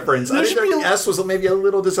big difference. I think S was maybe a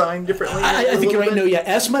little designed differently. I think you're right. No, yeah,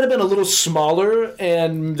 S might have been a little smaller,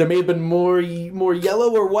 and there may have been more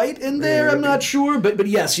yellow or white in there. I'm not sure, but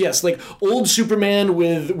yes, like old Superman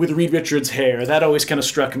with Reed Richards' hair. That always kind of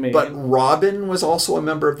struck me. But Robin was also a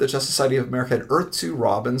member of the Justice Society of America. And Earth 2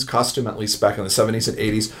 Robin's costume, at least back in the 70s and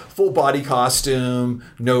 80s, full body costume,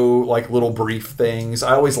 no like little brief things.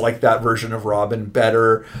 I always liked that version of Robin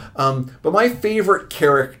better. But my favorite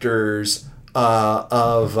characters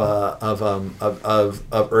of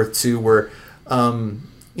Earth 2 were,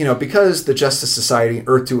 because the Justice Society,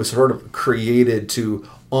 Earth 2 was sort of created to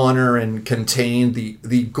honor and contain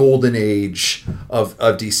the golden age of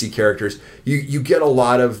DC characters. You get a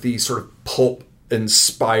lot of the sort of pulp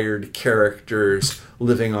inspired characters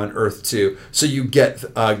living on Earth 2. So you get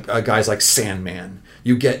guys like Sandman,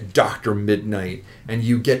 you get Dr. Midnight, and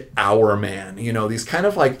you get Hourman. These kind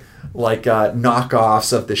of like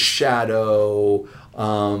knockoffs of the Shadow,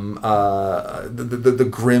 the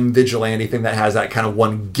grim vigilante thing that has that kind of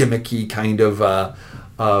one gimmicky kind of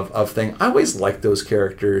thing. I always liked those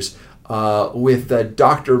characters. With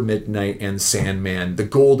Dr. Midnight and Sandman, the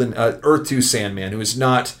golden Earth 2 Sandman, who is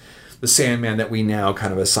not the Sandman that we now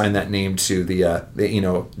kind of assign that name to, the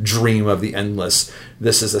dream of the endless.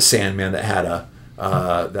 This is a Sandman that had a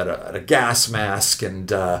gas mask and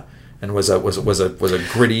was a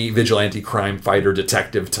gritty vigilante crime fighter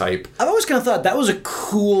detective type. I've always kind of thought that was a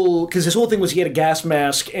cool, because his whole thing was he had a gas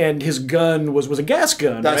mask and his gun was a gas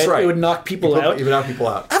gun. That's right. It would knock people out. It would knock people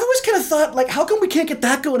out. I've always kind of thought, like, how come we can't get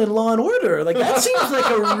that going in Law and Order? Like, that seems like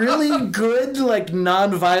a really good, like,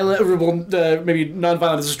 non-violent. Well, maybe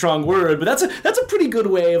non-violent is a strong word, but that's a pretty good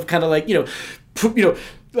way of kind of like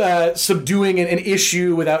subduing an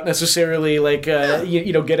issue without necessarily like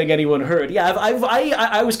getting anyone hurt. Yeah,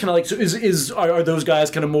 I was kind of like, so are those guys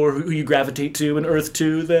kind of more who you gravitate to in Earth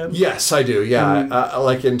 2 then? Yes, I do. Yeah,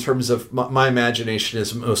 like in terms of my imagination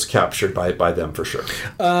is most captured by them for sure.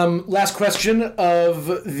 Last question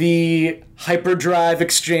of the Hyperdrive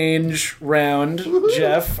Exchange round, Woo-hoo.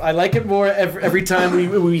 Jeff. I like it more every time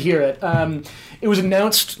we hear it. It was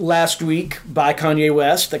announced last week by Kanye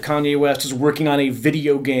West that Kanye West is working on a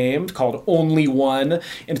video game called Only One,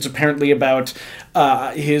 and it's apparently about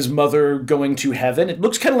his mother going to heaven. It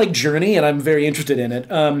looks kind of like Journey, and I'm very interested in it.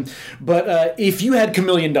 But if you had $1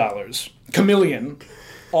 million,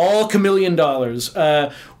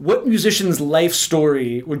 what musician's life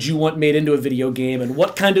story would you want made into a video game, and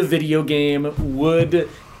what kind of video game would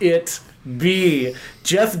it be?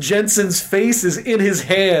 Jeff Jensen's face is in his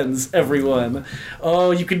hands, everyone.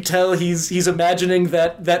 Oh, you can tell he's imagining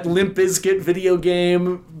that Limp Bizkit video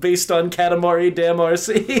game based on Katamari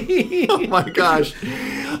Damacy. Oh my gosh.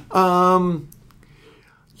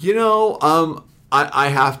 I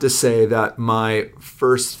have to say that my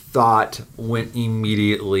first thought went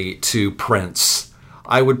immediately to Prince.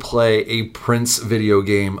 I would play a Prince video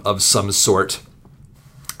game of some sort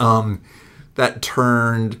that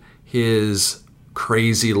turned his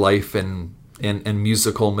crazy life and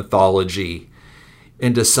musical mythology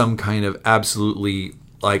into some kind of absolutely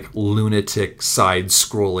like lunatic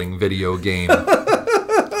side-scrolling video game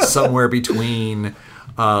somewhere between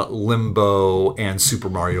Limbo and Super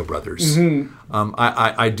Mario Brothers. Mm-hmm.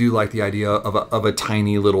 I do like the idea of a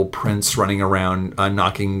tiny little Prince running around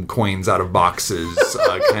knocking coins out of boxes,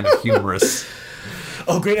 kind of humorous.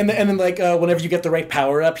 Oh, great! And then like whenever you get the right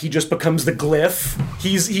power up, he just becomes the glyph.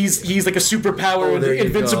 He's like a superpowered,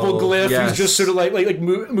 invincible glyph. Yes. Who's just sort of like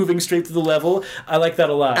moving straight through the level. I like that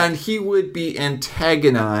a lot. And he would be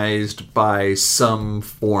antagonized by some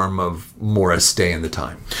form of Morris Day in the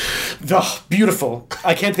Time. Oh, beautiful!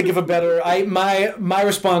 I can't think of a better. My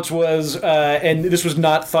response was, and this was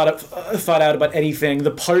not thought out about anything. The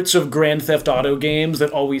parts of Grand Theft Auto games that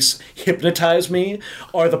always hypnotize me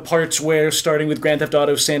are the parts where, starting with Grand Theft Theft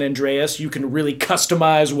Auto San Andreas, you can really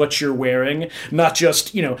customize what you're wearing. Not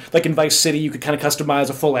just, like in Vice City, you could kind of customize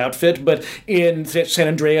a full outfit, but in San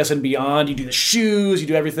Andreas and beyond, you do the shoes, you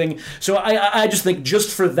do everything. So I just think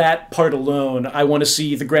just for that part alone, I want to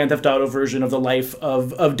see the Grand Theft Auto version of the life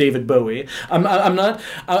of David Bowie. I'm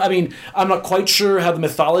not quite sure how the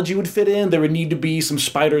mythology would fit in. There would need to be some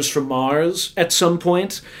spiders from Mars at some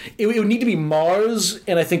point. It would need to be Mars,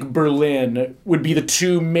 and I think Berlin would be the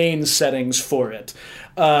two main settings for it.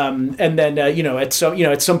 And then at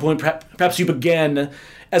some point, perhaps you begin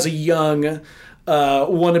as a young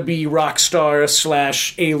wannabe rock star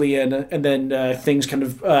 / alien, and then things kind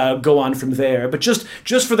of go on from there. But just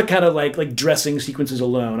for the kind of like dressing sequences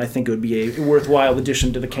alone, I think it would be a worthwhile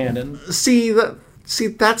addition to the canon. See,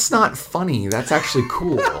 that's not funny. That's actually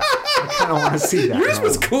cool. I kind of want to see that. Yours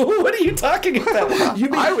was cool. What are you talking about?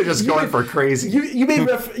 I was just going for crazy. You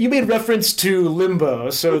made reference to Limbo,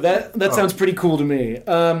 so that sounds pretty cool to me.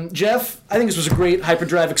 Jeff, I think this was a great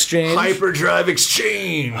Hyperdrive Exchange. Hyperdrive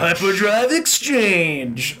Exchange. Hyperdrive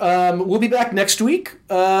Exchange. We'll be back next week.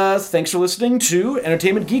 Thanks for listening to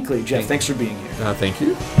Entertainment Geekly. Jeff, thanks for being here. Thank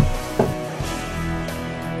you.